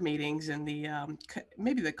board meetings and the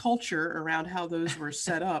maybe the culture around how those were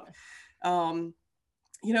set up. You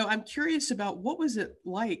know, I'm curious about what was it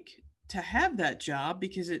like to have that job,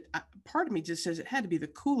 because part of me just says it had to be the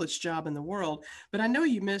coolest job in the world. But I know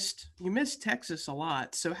you missed Texas a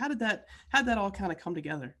lot. So how'd that all kind of come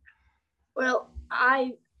together? Well,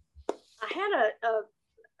 I had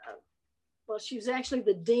well, she was actually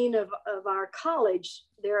the dean of our college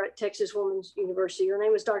there at Texas Women's University. Her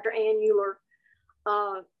name was Dr. Ann Euler.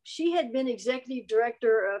 She had been executive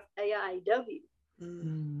director of AIAW.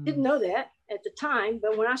 Didn't know that at the time,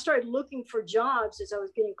 but when I started looking for jobs as I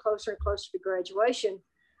was getting closer and closer to graduation,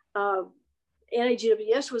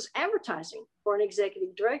 NAGWS was advertising for an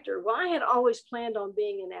executive director. Well, I had always planned on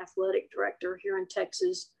being an athletic director here in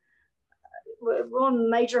Texas, on a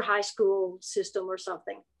major high school system or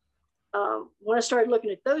something. When I started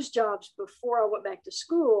looking at those jobs before I went back to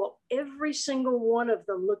school, every single one of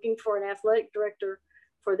them looking for an athletic director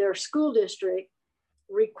for their school district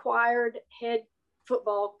required head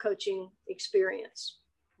football coaching experience.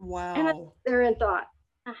 Wow. And I sat there and thought,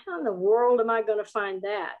 how in the world am I going to find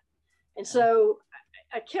that? And so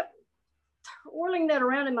I kept whirling that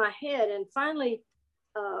around in my head. And finally,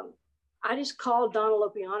 I just called Donna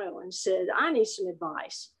Lopiano and said, I need some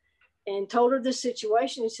advice. And told her the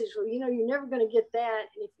situation. He says, well, you know, you're never going to get that.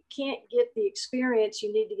 And if you can't get the experience,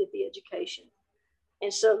 you need to get the education.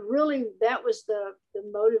 And so really that was the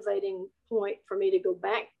motivating point for me to go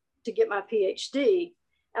back to get my PhD.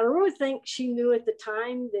 And I really think she knew at the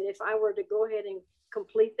time that if I were to go ahead and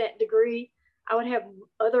complete that degree, I would have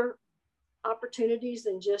other opportunities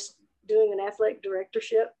than just doing an athletic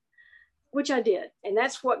directorship, which I did. And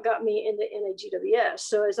that's what got me into NAGWS.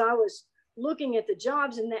 So as I was looking at the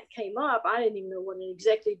jobs and that came up, I didn't even know what an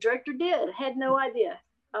executive director did. Had no idea.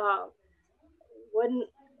 Wasn't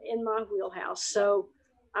in my wheelhouse. So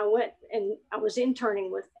I went and I was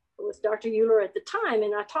interning with Dr. Euler at the time,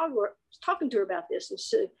 and I was talking to her about this, and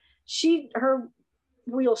so her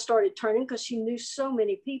wheel started turning because she knew so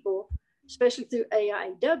many people, especially through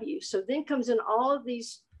AIW. So then comes in all of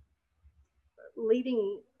these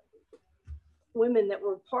leading women that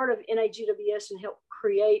were part of NAGWS and helped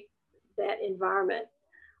create that environment.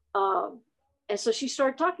 And so she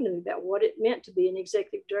started talking to me about what it meant to be an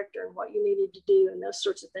executive director and what you needed to do and those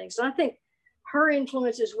sorts of things. And I think her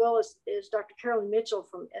influence, as well as Dr. Carolyn Mitchell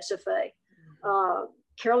from SFA.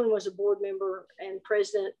 Carolyn was a board member and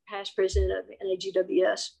past president of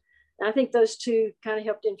NAGWS. And I think those two kind of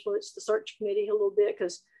helped influence the search committee a little bit,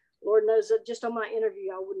 because Lord knows that just on my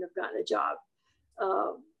interview, I wouldn't have gotten a job.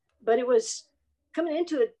 But it was coming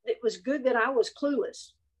into it, it was good that I was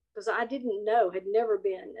clueless, because I didn't know, had never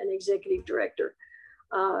been an executive director.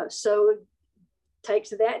 So it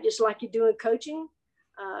takes that, just like you do in coaching.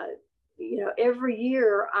 You know, every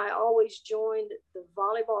year I always joined the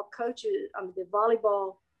volleyball the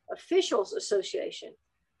Volleyball Officials Association.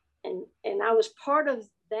 And I was part of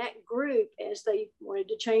that group as they wanted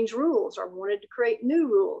to change rules or wanted to create new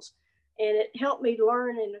rules. And it helped me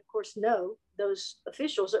learn and, of course, know those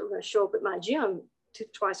officials that were going to show up at my gym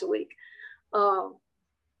twice a week.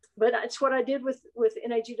 But it's what I did with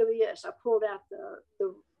NAGWS. I pulled out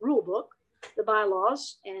the rule book, the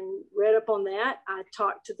bylaws, and read up on that. I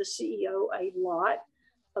talked to the CEO a lot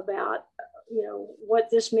about, you know, what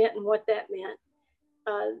this meant and what that meant.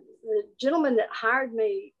 The gentleman that hired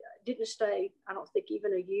me didn't stay, I don't think,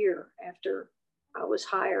 even a year after I was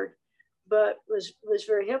hired, but was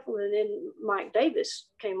very helpful. And then Mike Davis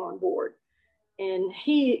came on board, and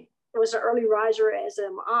he was an early riser, as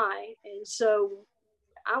am I. And so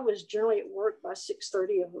I was generally at work by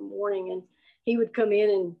 6:30 of the morning, and he would come in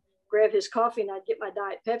and grab his coffee, and I'd get my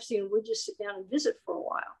Diet Pepsi, and we'd just sit down and visit for a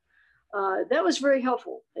while. That was very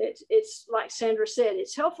helpful. It's like Sandra said,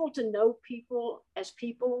 it's helpful to know people as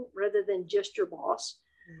people rather than just your boss,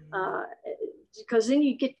 because then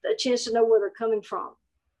you get a chance to know where they're coming from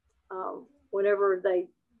whenever they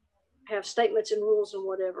have statements and rules and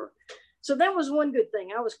whatever. So that was one good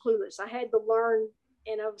thing. I was clueless. I had to learn,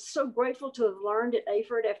 and I was so grateful to have learned at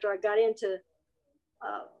AFERD after I got into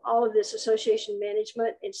all of this association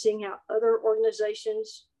management and seeing how other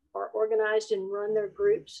organizations are organized and run their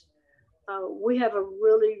groups. We have a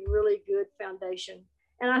really, really good foundation.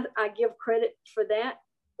 And I give credit for that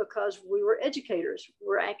because we were educators.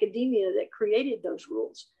 We're academia that created those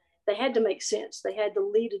rules. They had to make sense. They had to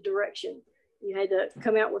lead a direction. You had to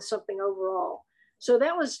come out with something overall. So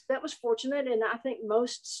that was fortunate. And I think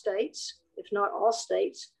most states, if not all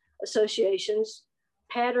states, associations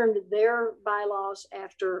patterned their bylaws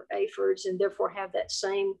after AFERD's and therefore have that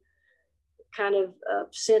same kind of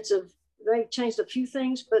sense of, they've changed a few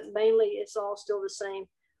things, but mainly it's all still the same.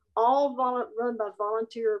 All run by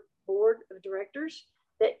volunteer board of directors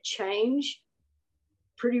that change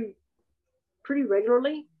pretty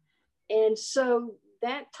regularly. And so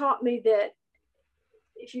that taught me that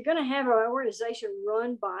if you're going to have an organization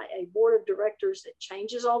run by a board of directors that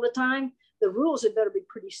changes all the time, the rules had better be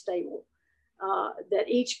pretty stable, that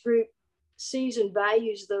each group sees and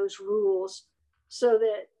values those rules so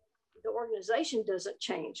that the organization doesn't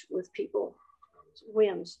change with people's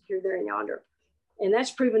whims here, there, and yonder. And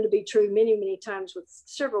that's proven to be true many, many times with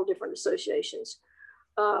several different associations.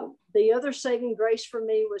 The other saving grace for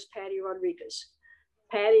me was Patty Rodriguez.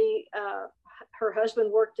 Patty, her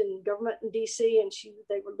husband worked in government in DC, and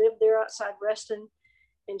they lived there outside Reston.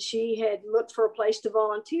 And she had looked for a place to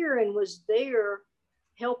volunteer and was there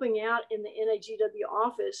helping out in the NAGW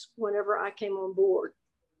office whenever I came on board.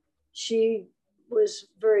 She was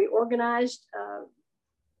very organized,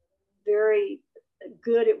 very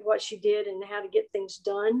good at what she did and how to get things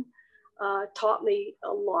done, taught me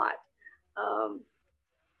a lot.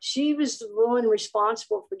 She was the one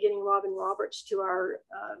responsible for getting Robin Roberts to our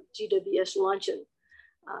GWS luncheon.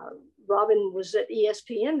 Robin was at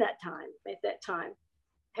ESPN at that time.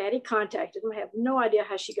 Patty contacted him. I have no idea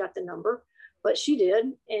how she got the number, but she did.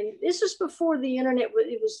 And this is before the internet,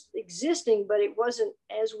 it was existing, but it wasn't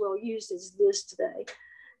as well used as this today.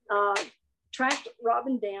 Tracked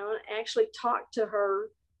Robin down, actually talked to her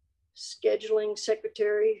scheduling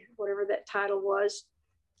secretary, whatever that title was,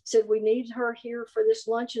 said, we need her here for this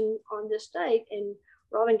luncheon on this date. And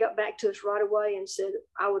Robin got back to us right away and said,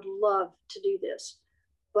 I would love to do this,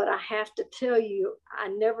 but I have to tell you, I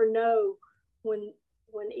never know when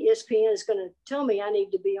ESPN is going to tell me I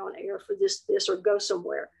need to be on air for this or go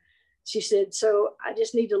somewhere. She said, so I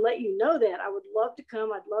just need to let you know that I would love to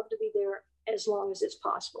come. I'd love to be there as long as it's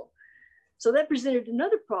possible. So that presented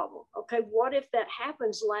another problem. Okay, what if that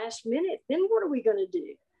happens last minute? Then what are we going to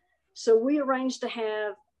do? So we arranged to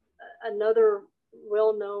have another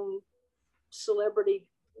well-known celebrity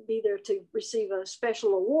be there to receive a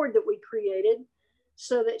special award that we created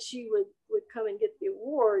so that she would come and get the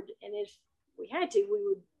award. And if we had to, we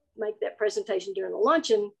would make that presentation during the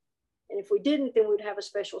luncheon. And if we didn't, then we'd have a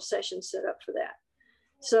special session set up for that.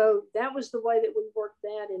 So that was the way that we worked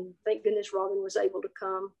that. And thank goodness Robin was able to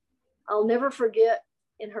come. I'll never forget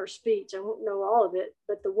in her speech, I won't know all of it,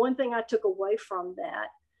 but the one thing I took away from that,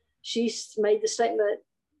 she made the statement,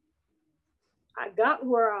 I got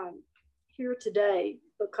where I'm here today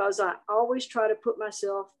because I always try to put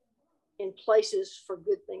myself in places for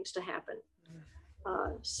good things to happen.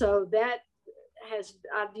 So that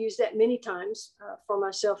I've used that many times for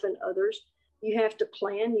myself and others. You have to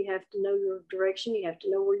plan, you have to know your direction, you have to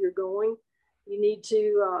know where you're going. You need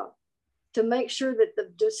to make sure that the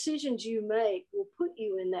decisions you make will put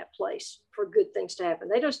you in that place for good things to happen.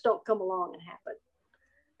 They just don't come along and happen.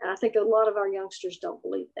 And I think a lot of our youngsters don't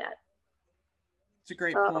believe that. It's a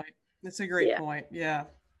great point. That's a great point. Yeah.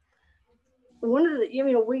 One of the,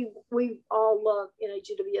 we all love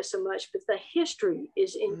NAGWS so much, but the history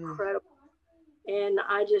is incredible. And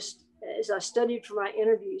I just, as I studied for my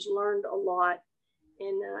interviews, learned a lot.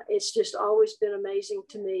 And it's just always been amazing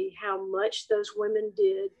to me how much those women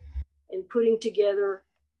did in putting together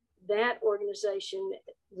that organization,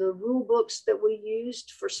 the rule books that we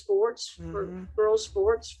used for sports, for girls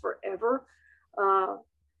sports forever.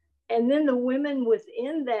 And then the women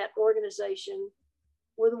within that organization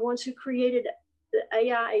were the ones who created the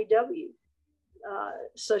AIAW,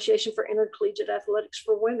 Association for Intercollegiate Athletics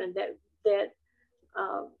for Women, that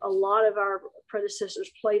a lot of our predecessors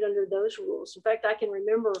played under those rules. In fact, I can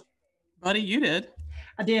remember. Buddy, you did.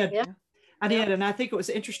 I did. Yeah. I did. And I think it was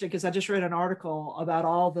interesting because I just read an article about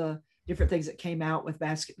all the different things that came out with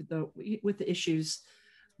with the issues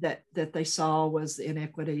that they saw was the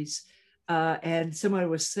inequities. And someone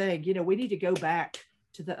was saying, we need to go back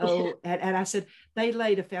to the old, and I said, they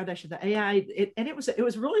laid a foundation, the AI, and it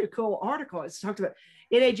was really a cool article. It's talked about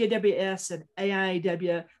NAJWS and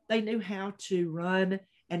AIAW. They knew how to run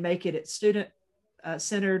and make it student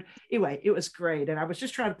centered. Anyway, it was great. And I was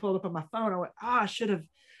just trying to pull it up on my phone. I went, I should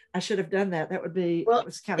have done that. That would be, it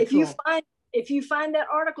was kind of cool. If you find that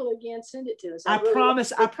article again, send it to us. I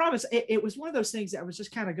promise. It was one of those things that I was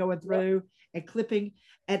just kind of going through and clipping,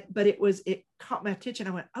 but it caught my attention.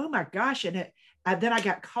 I went, oh my gosh. And then I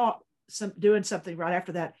got caught doing something right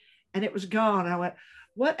after that, and it was gone. And I went,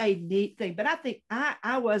 what a neat thing. But I think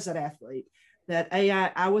I was an athlete that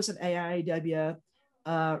I was an AIAW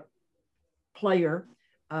player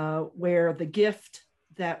where the gift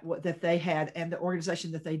that they had and the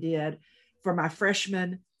organization that they did for my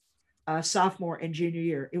freshman, sophomore, and junior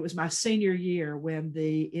year. It was my senior year when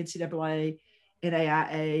the NCAA and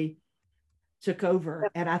AIA took over.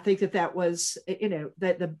 And I think that was,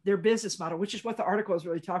 their business model, which is what the article is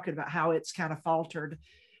really talking about, how it's kind of faltered.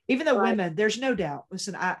 Even though women, there's no doubt,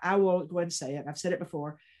 listen, I will go ahead and say it. I've said it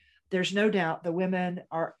before. There's no doubt the women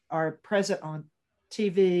are present on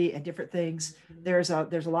TV and different things. There's a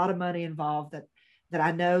lot of money involved that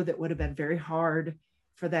I know that would have been very hard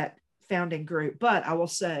for that founding group. But I will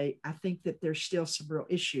say, I think that there's still some real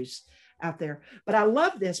issues out there. But I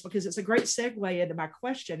love this because it's a great segue into my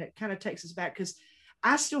question. It kind of takes us back because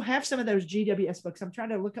I still have some of those GWS books. I'm trying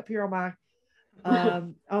to look up here on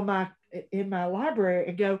my in my library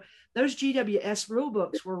and go, those GWS rule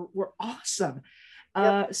books were awesome.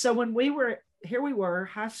 So when we were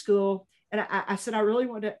high school, and I said I really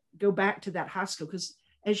want to go back to that high school because,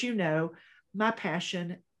 as you know, my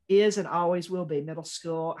passion is and always will be middle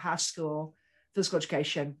school, high school, physical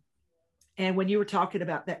education. And when you were talking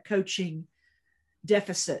about that coaching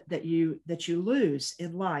deficit that you lose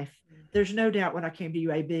in life, there's no doubt when I came to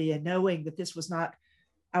UAB and knowing that this was not,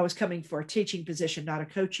 I was coming for a teaching position, not a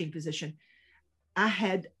coaching position.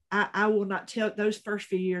 I will not tell, those first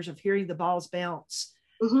few years of hearing the balls bounce,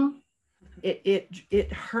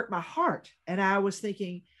 it hurt my heart. And I was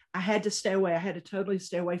thinking I had to stay away. I had to totally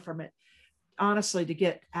stay away from it, honestly, to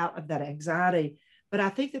get out of that anxiety. But I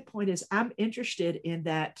think the point is, I'm interested in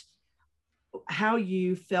that, how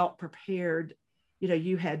you felt prepared.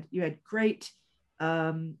 You had great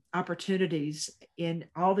opportunities in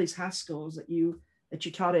all these high schools that you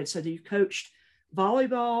taught in. So you coached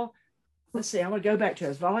volleyball. Let's see, I'm going to go back to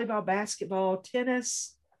it. Volleyball, basketball,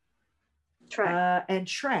 tennis, track, and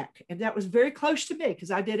track. And that was very close to me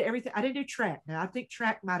because I did everything. I didn't do track. Now I think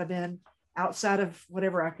track might've been outside of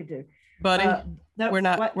whatever I could do. Buddy, no, we're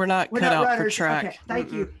not cut out runners for track. Okay,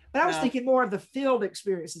 thank you. But I was thinking more of the field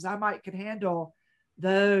experiences. I could handle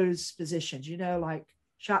those positions, like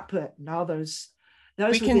shot put and all those.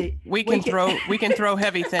 We can throw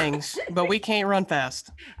heavy things, but we can't run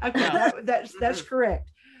fast. Okay, that's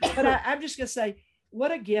correct. But I'm just going to say,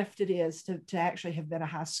 what a gift it is to actually have been a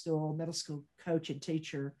high school, middle school coach and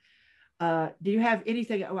teacher. Do you have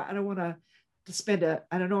anything? I don't want to spend an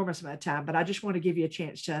enormous amount of time, but I just want to give you a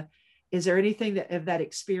chance to. Is there anything of that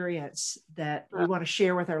experience that you want to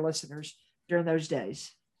share with our listeners during those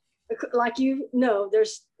days? Like,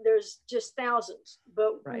 there's just thousands,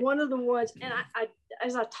 but one of the ones, and I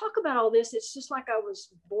as I talk about all this, it's just like I was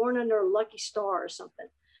born under a lucky star or something.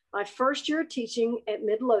 My first year of teaching at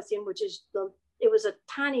Midlothian, it was a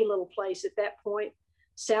tiny little place at that point,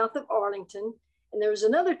 south of Arlington. And there was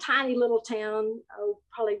another tiny little town,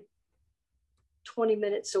 probably 20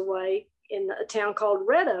 minutes away, in a town called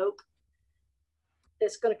Red Oak,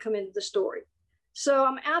 that's going to come into the story. So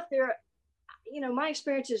I'm out there, my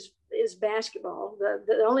experience is basketball.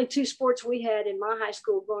 The only two sports we had in my high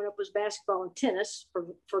school growing up was basketball and tennis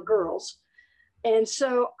for girls. And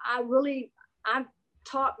so I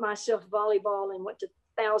taught myself volleyball and went to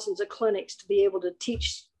thousands of clinics to be able to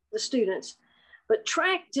teach the students. But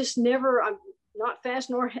track just never, I'm not fast,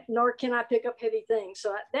 nor can I pick up heavy things.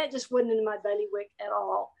 So that just wasn't in my bailiwick at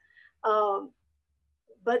all.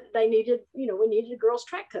 But they needed, we needed a girls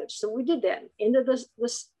track coach. So we did that. End of the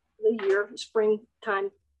year,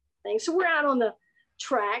 springtime thing. So we're out on the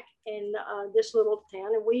track in this little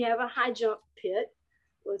town, and we have a high jump pit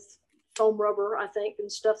with foam rubber, I think,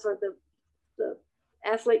 and stuff for the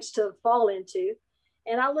athletes to fall into.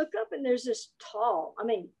 And I look up and there's this tall,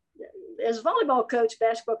 as a volleyball coach,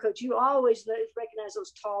 basketball coach, you always recognize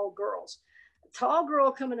those tall girls. A tall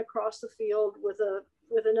girl coming across the field with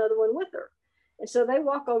another one with her. And so they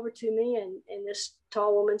walk over to me, and this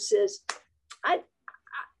tall woman says, I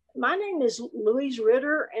My name is Louise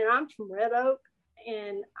Ritter, and I'm from Red Oak.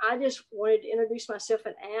 And I just wanted to introduce myself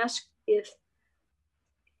and ask if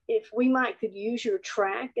we could use your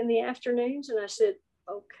track in the afternoons. And I said,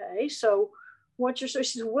 okay. So what's your, so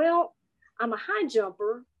she says, well, I'm a high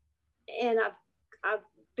jumper, and I've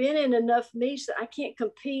been in enough meets that I can't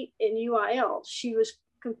compete in UIL. She was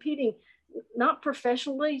competing not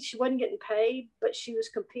professionally, she wasn't getting paid, but she was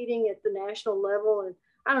competing at the national level. And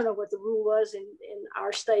I don't know what the rule was in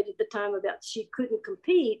our state at the time about she couldn't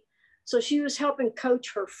compete. So she was helping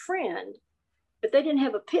coach her friend, but they didn't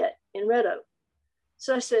have a pit in Red Oak.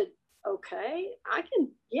 So I said, okay, I can,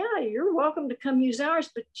 yeah, you're welcome to come use ours,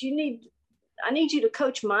 but I need you to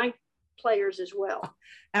coach my players as well.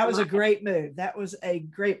 That was a great move. That was a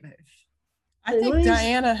great move. I think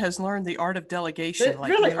Diana has learned the art of delegation.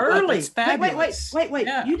 Like, really early. It's fabulous. Wait.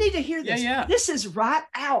 Yeah. You need to hear this. Yeah. This is right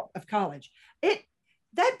out of college.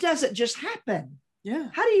 That doesn't just happen. Yeah.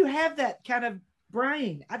 How do you have that kind of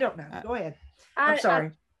brain? I don't know. Go ahead. I'm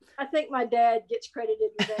sorry. I think my dad gets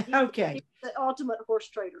credited with that. Okay. He's the ultimate horse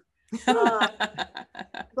trader.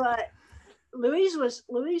 But Louise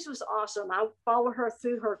was awesome. I followed her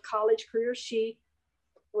through her college career. She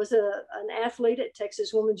was an athlete at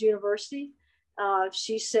Texas Women's University.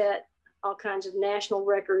 She set all kinds of national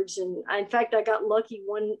records, and in fact, I got lucky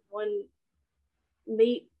one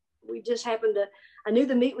meet. We just happened to. I knew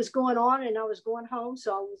the meet was going on, and I was going home,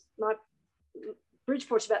 so my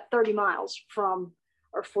Bridgeport's about 30 miles from,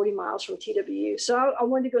 or 40 miles from TWU. So I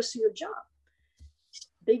wanted to go see her jump.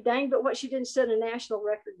 Be dang, but what she didn't set a national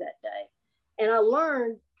record that day. And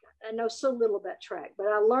I know so little about track, but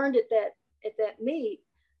I learned at that meet,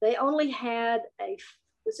 they only had a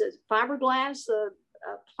fiberglass, a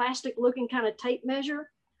plastic looking kind of tape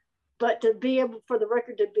measure, but to be able for the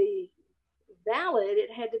record to be valid,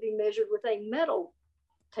 it had to be measured with a metal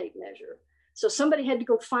tape measure. So somebody had to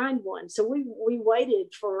go find one. So we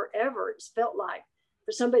waited forever, it felt like,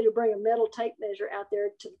 for somebody to bring a metal tape measure out there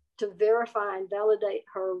to verify and validate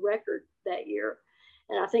her record that year.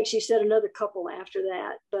 And I think she set another couple after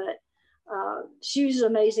that, but she was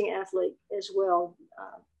an amazing athlete as well,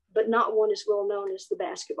 but not one as well known as the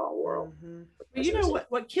basketball world. Mm-hmm. Well, you know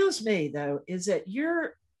what kills me though, is that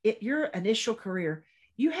your initial career,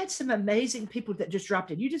 you had some amazing people that just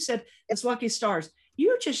dropped in. You just said it's Lucky Stars.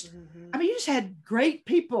 You just, I mean, you just had great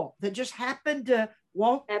people that just happened to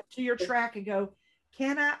walk to your track and go,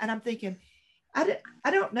 can I? And I'm thinking, I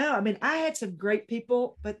don't know. I mean, I had some great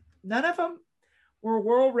people, but none of them were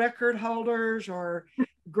world record holders or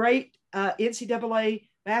great NCAA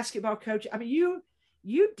basketball coach. I mean,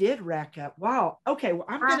 you did rack up. Wow. Okay. Well,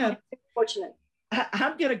 I'm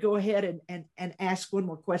gonna go ahead and ask one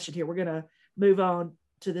more question here. We're gonna move on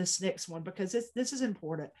to this next one because this is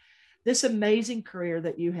important. This amazing career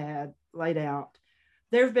that you had laid out.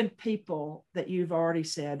 There have been people that you've already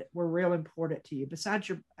said were real important to you besides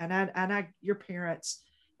your parents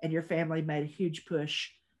and your family made a huge push.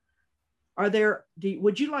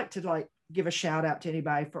 Would you like to give a shout out to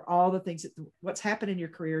anybody for all the things what's happened in your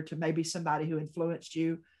career to maybe somebody who influenced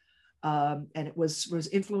you and it was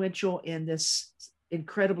influential in this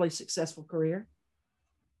incredibly successful career?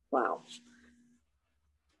 Wow.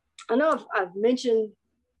 I know I've mentioned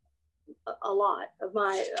a lot of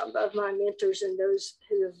my mentors and those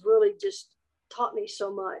who have really just taught me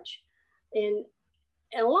so much. And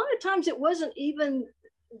a lot of times it wasn't even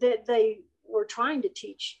that they were trying to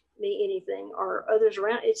teach me anything or others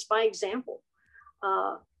around. It's by example.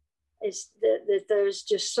 It's that there's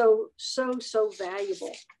just so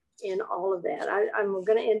valuable in all of that. I'm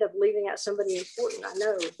going to end up leaving out somebody important, I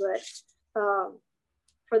know, but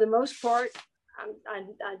for the most part,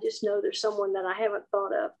 I just know there's someone that I haven't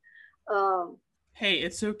thought of. Hey,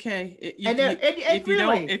 it's okay. If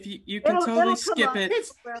you can totally skip it.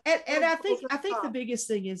 And I think the biggest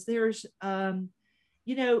thing is there's,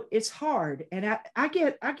 it's hard. And I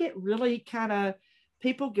get really kind of,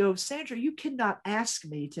 people go, Sandra, you cannot ask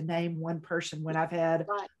me to name one person when I've had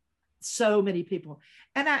so many people.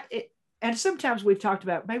 And sometimes we've talked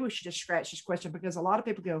about, maybe we should just scratch this question because a lot of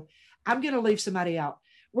people go, I'm going to leave somebody out.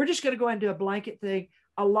 We're just going to go and do a blanket thing.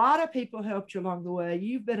 A lot of people helped you along the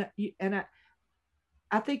way.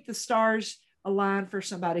 I think the stars align for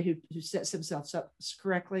somebody who sets themselves up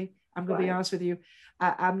correctly. I'm going to be honest with you.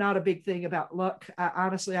 I'm not a big thing about luck.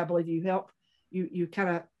 Honestly, I believe you kind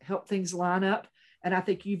of help things line up. And I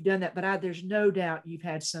think you've done that, but there's no doubt you've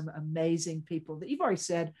had some amazing people that you've already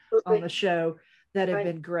said on the show that have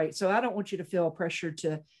been great. So I don't want you to feel pressured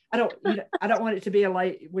to, I don't want it to be a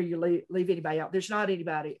late where you leave anybody out. There's not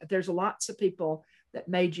anybody. There's lots of people that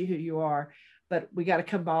made you who you are, but we got to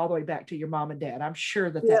come all the way back to your mom and dad. I'm sure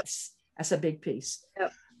that that's a big piece.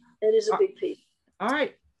 Yep. It is a big piece. All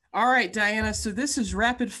right. All right, Diana. So this is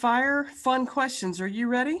rapid fire, fun questions. Are you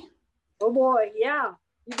ready? Oh boy, yeah.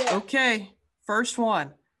 You bet. Okay. First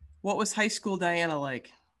one. What was high school Diana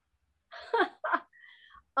like?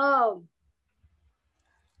 I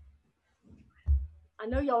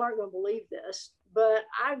know y'all aren't going to believe this, but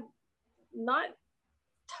I'm not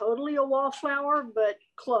totally a wallflower, but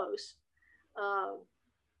close.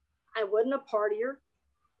 I wasn't a partier.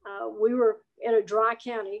 We were in a dry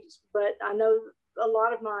county, but I know a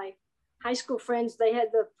lot of my high school friends, they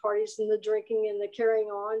had the parties and the drinking and the carrying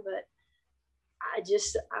on, but I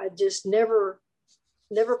just never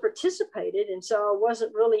participated. And so I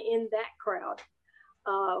wasn't really in that crowd.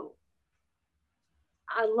 I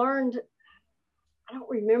learned, I don't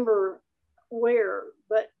remember where,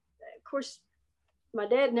 but of course, my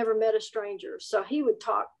dad never met a stranger. So he would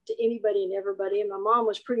talk to anybody and everybody. And my mom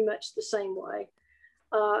was pretty much the same way.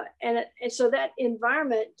 And so that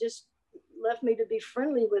environment just left me to be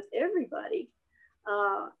friendly with everybody.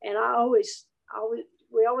 And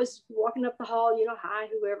we always walking up the hall, hi,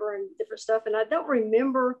 whoever, and different stuff. And I don't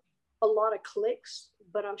remember a lot of cliques,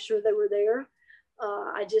 but I'm sure they were there.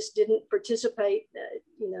 I just didn't participate.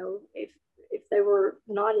 If they were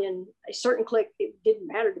not in a certain clique, it didn't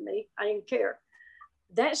matter to me. I didn't care.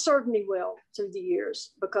 That served me well through the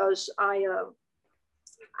years because I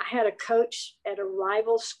had a coach at a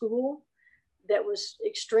rival school that was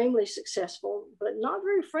extremely successful, but not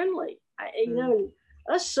very friendly.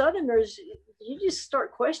 Us Southerners, you just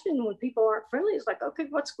start questioning when people aren't friendly. It's like, okay,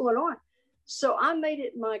 what's going on? So I made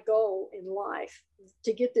it my goal in life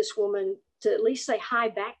to get this woman to at least say hi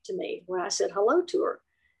back to me when I said hello to her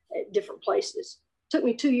at different places. It took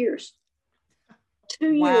me 2 years.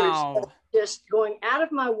 2 years of just going out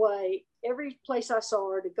of my way, every place I saw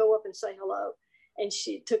her, to go up and say hello. And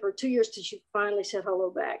it took her 2 years till she finally said hello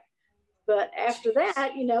back. But after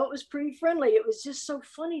that, it was pretty friendly. It was just so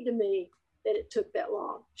funny to me that it took that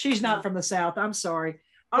long. She's not from the South. I'm sorry.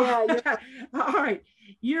 Yeah. All right.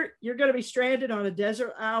 You're going to be stranded on a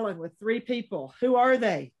desert island with 3 people. Who are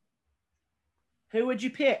they? Who would you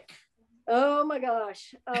pick? Oh my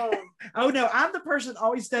gosh. Oh no, I'm the person that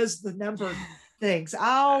always does the number things.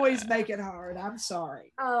 I always make it hard. I'm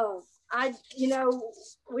sorry.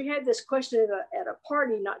 We had this question at a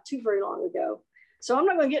party not too very long ago. So I'm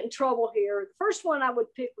not going to get in trouble here. The first one I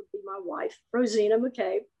would pick would be my wife, Rosina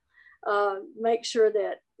McCabe. Make sure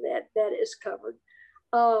that is covered.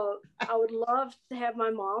 I would love to have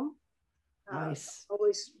my mom. Nice.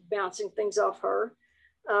 Always bouncing things off her.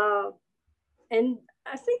 And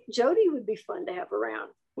I think Jody would be fun to have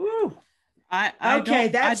around. Ooh. Okay,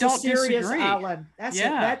 that's a serious disagree. island.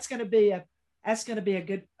 That's going to be a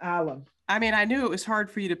good island. I mean, I knew it was hard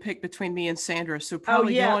for you to pick between me and Sandra, so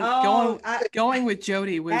probably going with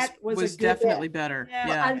Jody was definitely better.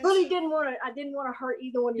 Yeah. I really didn't want to hurt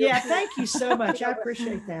either one of you. Yeah, thank you so much. I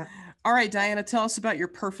appreciate that. All right, Diana, tell us about your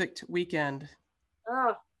perfect weekend.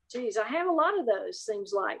 Oh, geez, I have a lot of those,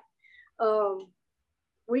 seems like.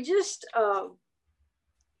 We just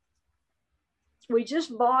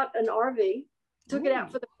bought an RV, took it out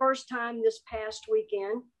for the first time this past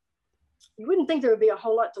weekend. You wouldn't think there would be a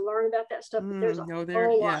whole lot to learn about that stuff, but there's a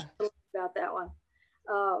whole lot to learn about that one.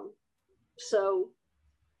 So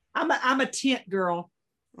I'm a tent girl.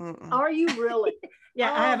 Are you really?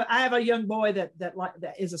 Yeah, I have a young boy that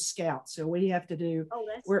is a scout, so we have to do. Oh,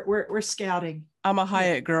 we're scouting. I'm a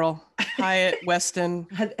Hyatt girl. Hyatt, Westin,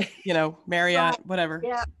 Marriott, whatever.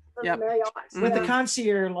 Yeah. Yep. With the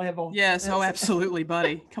concierge level. Yes. Oh, absolutely,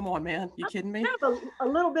 buddy. Come on, man. You kidding me? I have a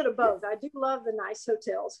little bit of both. I do love the nice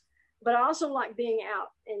hotels, but I also like being out.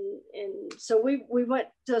 And so we went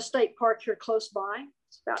to a state park here close by.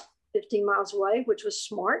 It's about 15 miles away, which was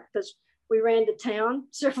smart because we ran to town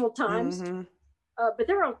several times. Mm-hmm. But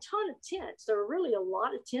there were a ton of tents. There were really a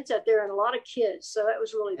lot of tents out there and a lot of kids. So that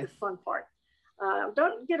was really the fun part.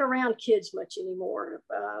 Don't get around kids much anymore,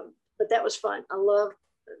 but that was fun. I love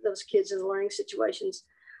those kids in the learning situations.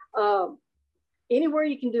 Anywhere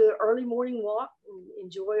you can do an early morning walk and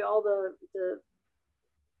enjoy all the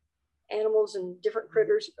animals and different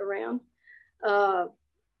critters around.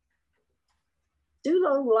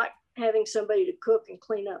 Do like having somebody to cook and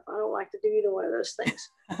clean up. I don't like to do either one of those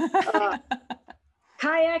things.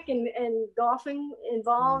 Kayak and golfing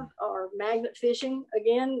involved, or magnet fishing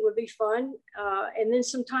again would be fun. And then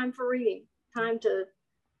some time for reading, time to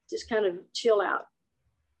just kind of chill out.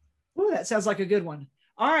 Oh, that sounds like a good one.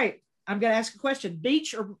 All right, I'm going to ask a question: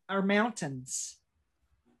 beach or mountains?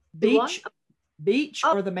 Beach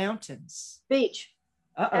or the mountains? Beach.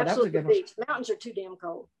 Absolutely, that was a good beach. One. Mountains are too damn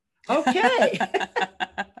cold. Okay.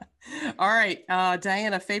 All right,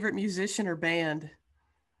 Diana, favorite musician or band?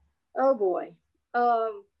 Oh boy.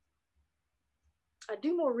 I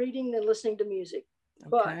do more reading than listening to music,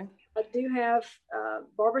 but Okay. I do have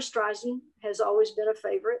Barbara Streisand has always been a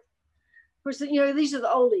favorite. Of course, you know, these are the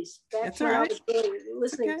oldies. Back That's when all I right. was really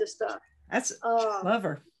listening okay. to stuff. That's Uh, love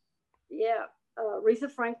her. yeah. Aretha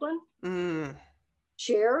Franklin, Mm,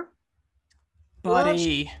 Cher.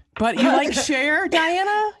 buddy. But you like Cher,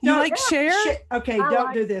 Diana? You No, like Cher? Okay, I don't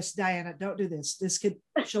like- do this, Diana. Don't do this. This could.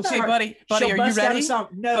 She'll Okay, start. buddy, she'll are you bust out a ready? song.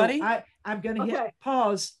 No, buddy? I'm gonna Okay. hit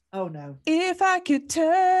pause. Oh no. If I could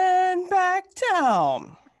turn back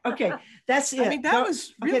time. Okay, that's it. I mean, that Don't-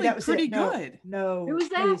 was okay, really that was pretty it. No, good. No, Who was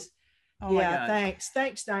that? please. Oh my Yeah, God.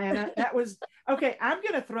 thanks, Diana. That was okay. I'm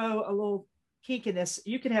gonna throw a little kink in this.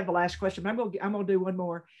 You can have the last question, but I'm gonna do one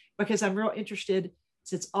more because I'm real interested.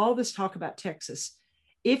 Since all this talk about Texas,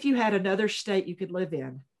 if you had another state you could live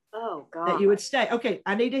in Oh God. that you would stay. Okay,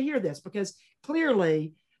 I need to hear this because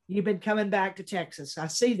clearly you've been coming back to Texas. I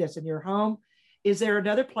see this in your home. Is there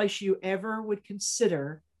another place you ever would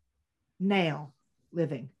consider now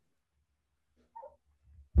living?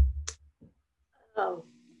 Oh,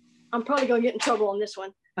 I'm probably gonna get in trouble on this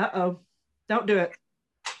one. Uh-oh. Don't do it.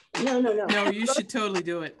 No. No, you should totally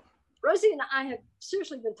do it. Rosie and I have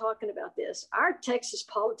seriously been talking about this. Our Texas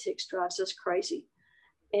politics drives us crazy.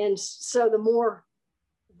 And so the more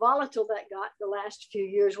volatile that got the last few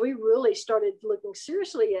years, we really started looking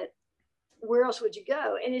seriously at where else would you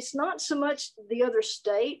go? And it's not so much the other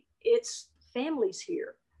state, it's families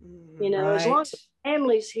here. You know, as long as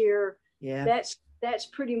families here, Yeah. that's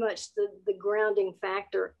pretty much the grounding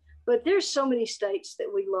factor. But there's so many states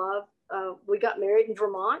that we love. We got married in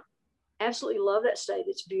Vermont. Absolutely love that state.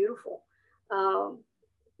 It's beautiful.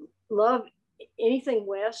 Love anything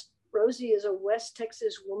west. Rosie is a West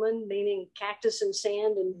Texas woman, meaning cactus and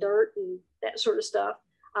sand and dirt and that sort of stuff.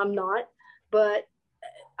 I'm not, but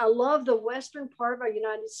I love the western part of our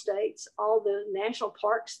United States. All the national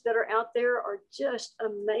parks that are out there are just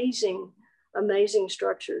amazing, amazing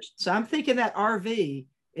structures. So I'm thinking that RV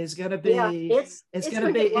is going to be, it's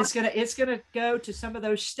going to go to some of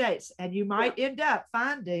those states, and you might end up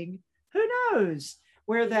finding, who knows,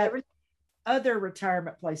 where that other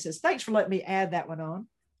retirement place is. Thanks for letting me add that one on.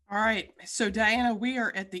 All right. So, Diana, we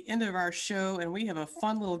are at the end of our show, and we have a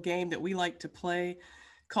fun little game that we like to play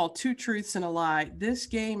called Two Truths and a Lie. This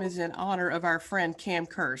game is in honor of our friend Cam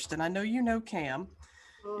Kirst, and I know you know Cam.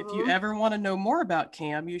 If you ever want to know more about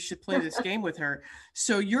Cam, you should play this game with her.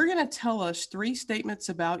 So you're going to tell us 3 statements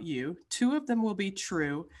about you. 2 of them will be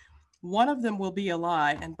true. 1 of them will be a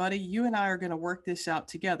lie. And buddy, you and I are going to work this out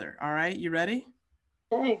together. All right. You ready?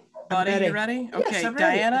 Okay. Buddy, ready. you ready? Yes, Okay. I'm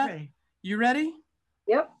ready. Diana, I'm ready. you ready?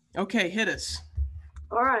 Yep. Okay. Hit us.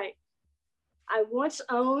 All right. I once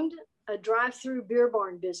owned a drive-through beer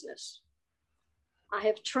barn business. I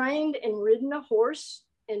have trained and ridden a horse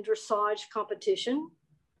in dressage competition.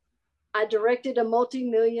 I directed a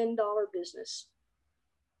multi-million-dollar business.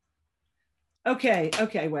 Okay,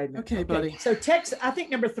 wait a minute. Okay, buddy. So Texas, I think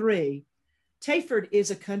number 3, Tayford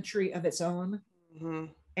is a country of its own, Mm-hmm.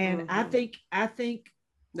 and I think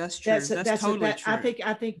That's true. That's totally true.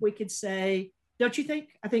 I think we could say, don't you think?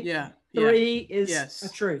 I think Yeah. 3 is Yes. a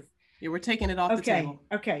truth. Yeah, we're taking it off the table.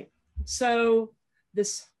 Okay. So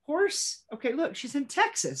this horse, okay, look, she's in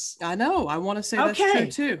Texas. I know. I want to say that's Okay.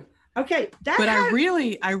 true too. Okay, that But had-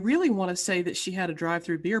 I really want to say that she had a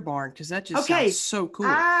drive-through beer barn because that just Okay. sounds so cool.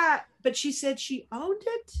 but she said she owned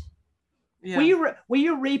it. Yeah. Will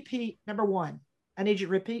you repeat number 1? I need you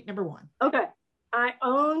to repeat number 1. Okay. I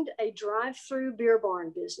owned a drive-through beer barn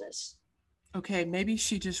business. Okay, maybe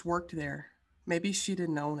she just worked there. Maybe she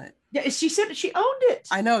didn't own it. Yeah, she said that she owned it.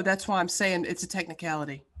 I know. That's why I'm saying it's a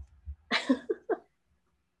technicality.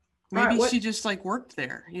 Maybe what- she just like worked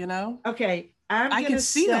there. You know. Okay, I can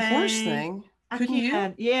see the horse thing. Couldn't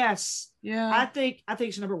you? Yes. Yeah. I think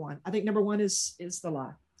it's number 1. I think number 1 is the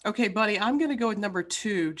lie. Okay, buddy. I'm gonna go with number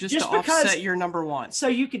 2 just Just to because- offset your number 1. So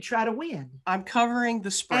you could try to win. I'm covering the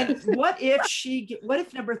spread. And what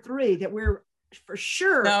if number 3 that we're for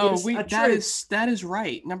sure No, is a that truth? is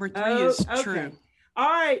right. Number 3 Oh, is okay. true. All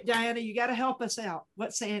right, Diana, you got to help us out.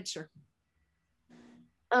 What's the answer?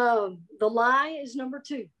 The lie is number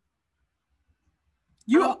 2.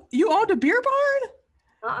 You owned a beer barn?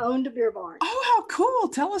 I owned a beer barn. Oh, how cool!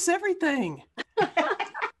 Tell us everything.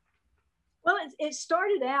 Well, it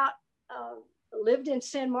started out, lived in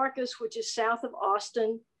San Marcos, which is south of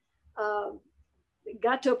Austin.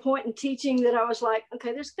 Got to a point in teaching that I was like,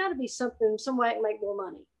 okay, there's got to be some way I can make more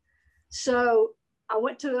money. So I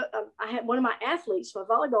went to, I had one of my athletes, my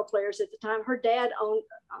volleyball players at the time, her dad owned,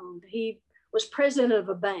 he was president of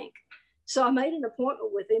a bank. So I made an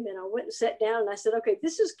appointment with him and I went and sat down and I said, okay,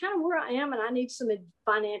 this is kind of where I am and I need some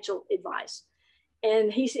financial advice.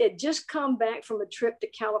 And he said, just come back from a trip to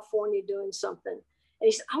California doing something. And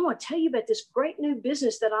he said, I want to tell you about this great new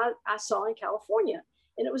business that I saw in California.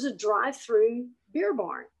 And it was a drive-through beer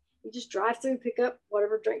barn. You just drive through, pick up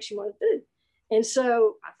whatever drinks you want to do. And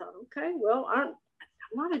so I thought, okay, well, I'm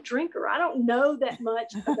not a drinker. I don't know that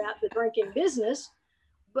much about the drinking business,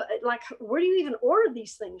 but like, where do you even order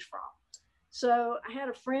these things from? So I had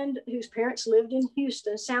a friend whose parents lived in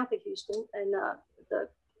Houston, south of Houston, in the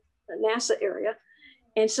NASA area.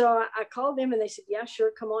 And so I called them and they said, yeah,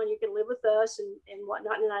 sure, come on, you can live with us and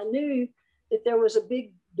whatnot. And I knew that there was a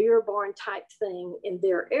big beer barn type thing in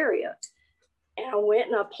their area. And I went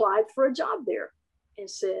and applied for a job there and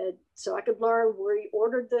said, so I could learn where you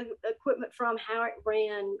ordered the equipment from, how it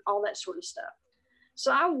ran, all that sort of stuff.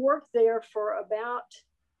 So I worked there for about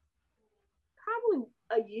probably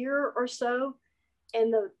a year or so.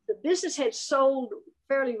 And the business had sold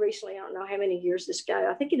fairly recently. I don't know how many years this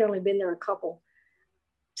guy, I think he'd only been there a couple,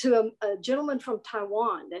 to a gentleman from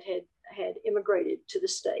Taiwan that had immigrated to the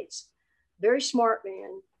States. Very smart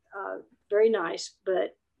man, very nice,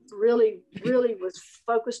 but really was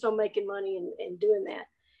focused on making money and doing that.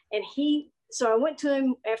 And so I went to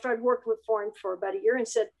him after I'd worked for him for about a year and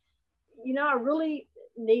said, you know, I really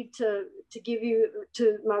need to give you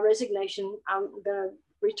to my resignation. I'm going to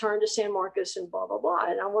return to San Marcos and blah, blah, blah.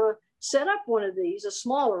 And I want to set up one of these, a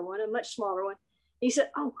smaller one, a much smaller one. He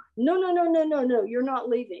said, oh, no, you're not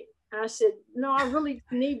leaving. And I said, no, I really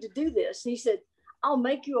need to do this. And he said, I'll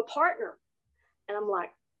make you a partner. And I'm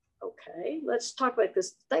like, okay, let's talk about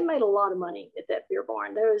this. They made a lot of money at that beer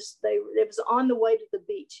barn. It was on the way to the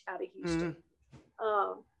beach out of Houston.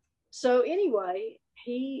 So anyway,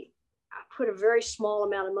 I put a very small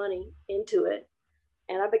amount of money into it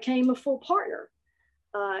and I became a full partner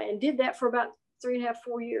and did that for about 3.5,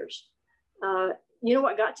 4 years. You know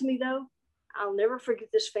what got to me though? I'll never forget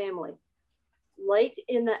this family. Late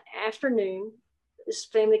in the afternoon, this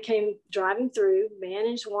family came driving through, man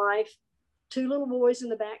and his wife, 2 little boys in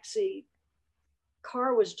the back seat.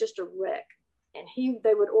 Car was just a wreck. And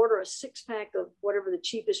they would order a 6-pack of whatever the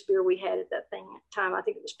cheapest beer we had at that time. I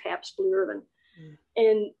think it was Pabst Blue Ribbon,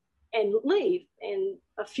 and leave. And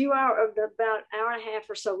about an hour and a half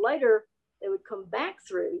or so later, they would come back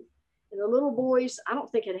through. And the little boys, I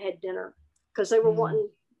don't think had dinner because they were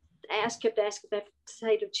kept asking about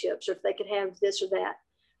potato chips or if they could have this or that.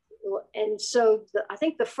 And so I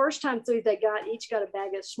think the first time through, they each got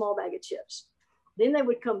a small bag of chips. Then they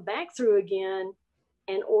would come back through again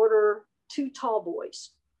and order 2 tall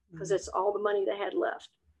boys because that's all the money they had left.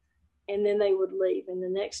 And then they would leave. And the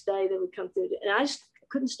next day they would come through. And I just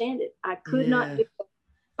couldn't stand it. I could not do it.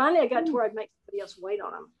 Finally, I got to where I'd make somebody else wait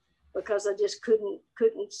on them because I just couldn't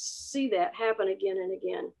see that happen again and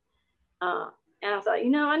again. And I thought,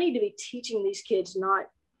 I need to be teaching these kids not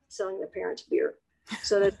selling their parents beer.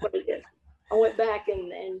 So that's what I did. I went back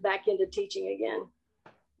and back into teaching again.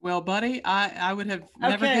 Well, buddy, I would have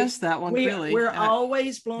never guessed that one. We're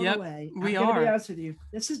always blown away. We I'm are. To be honest with you,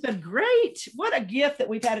 this has been great. What a gift that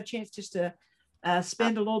we've had a chance just to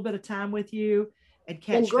spend a little bit of time with you and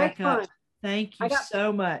catch back up. Thank you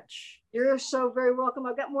so much. You're so very welcome.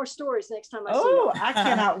 I've got more stories next time I see you. Oh, I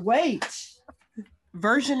cannot wait.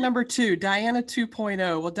 Version number 2, Diana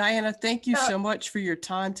 2.0. Well, Diana, thank you so much for your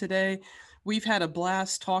time today. We've had a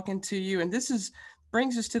blast talking to you, and this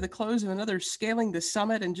brings us to the close of another Scaling the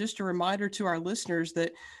Summit. And just a reminder to our listeners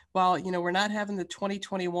that while, we're not having the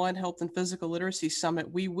 2021 Health and Physical Literacy Summit,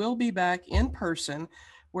 we will be back in person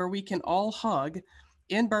where we can all hug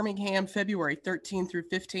in Birmingham, February 13 through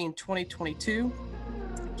 15, 2022.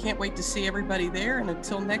 Can't wait to see everybody there. And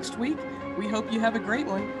until next week, we hope you have a great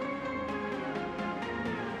one.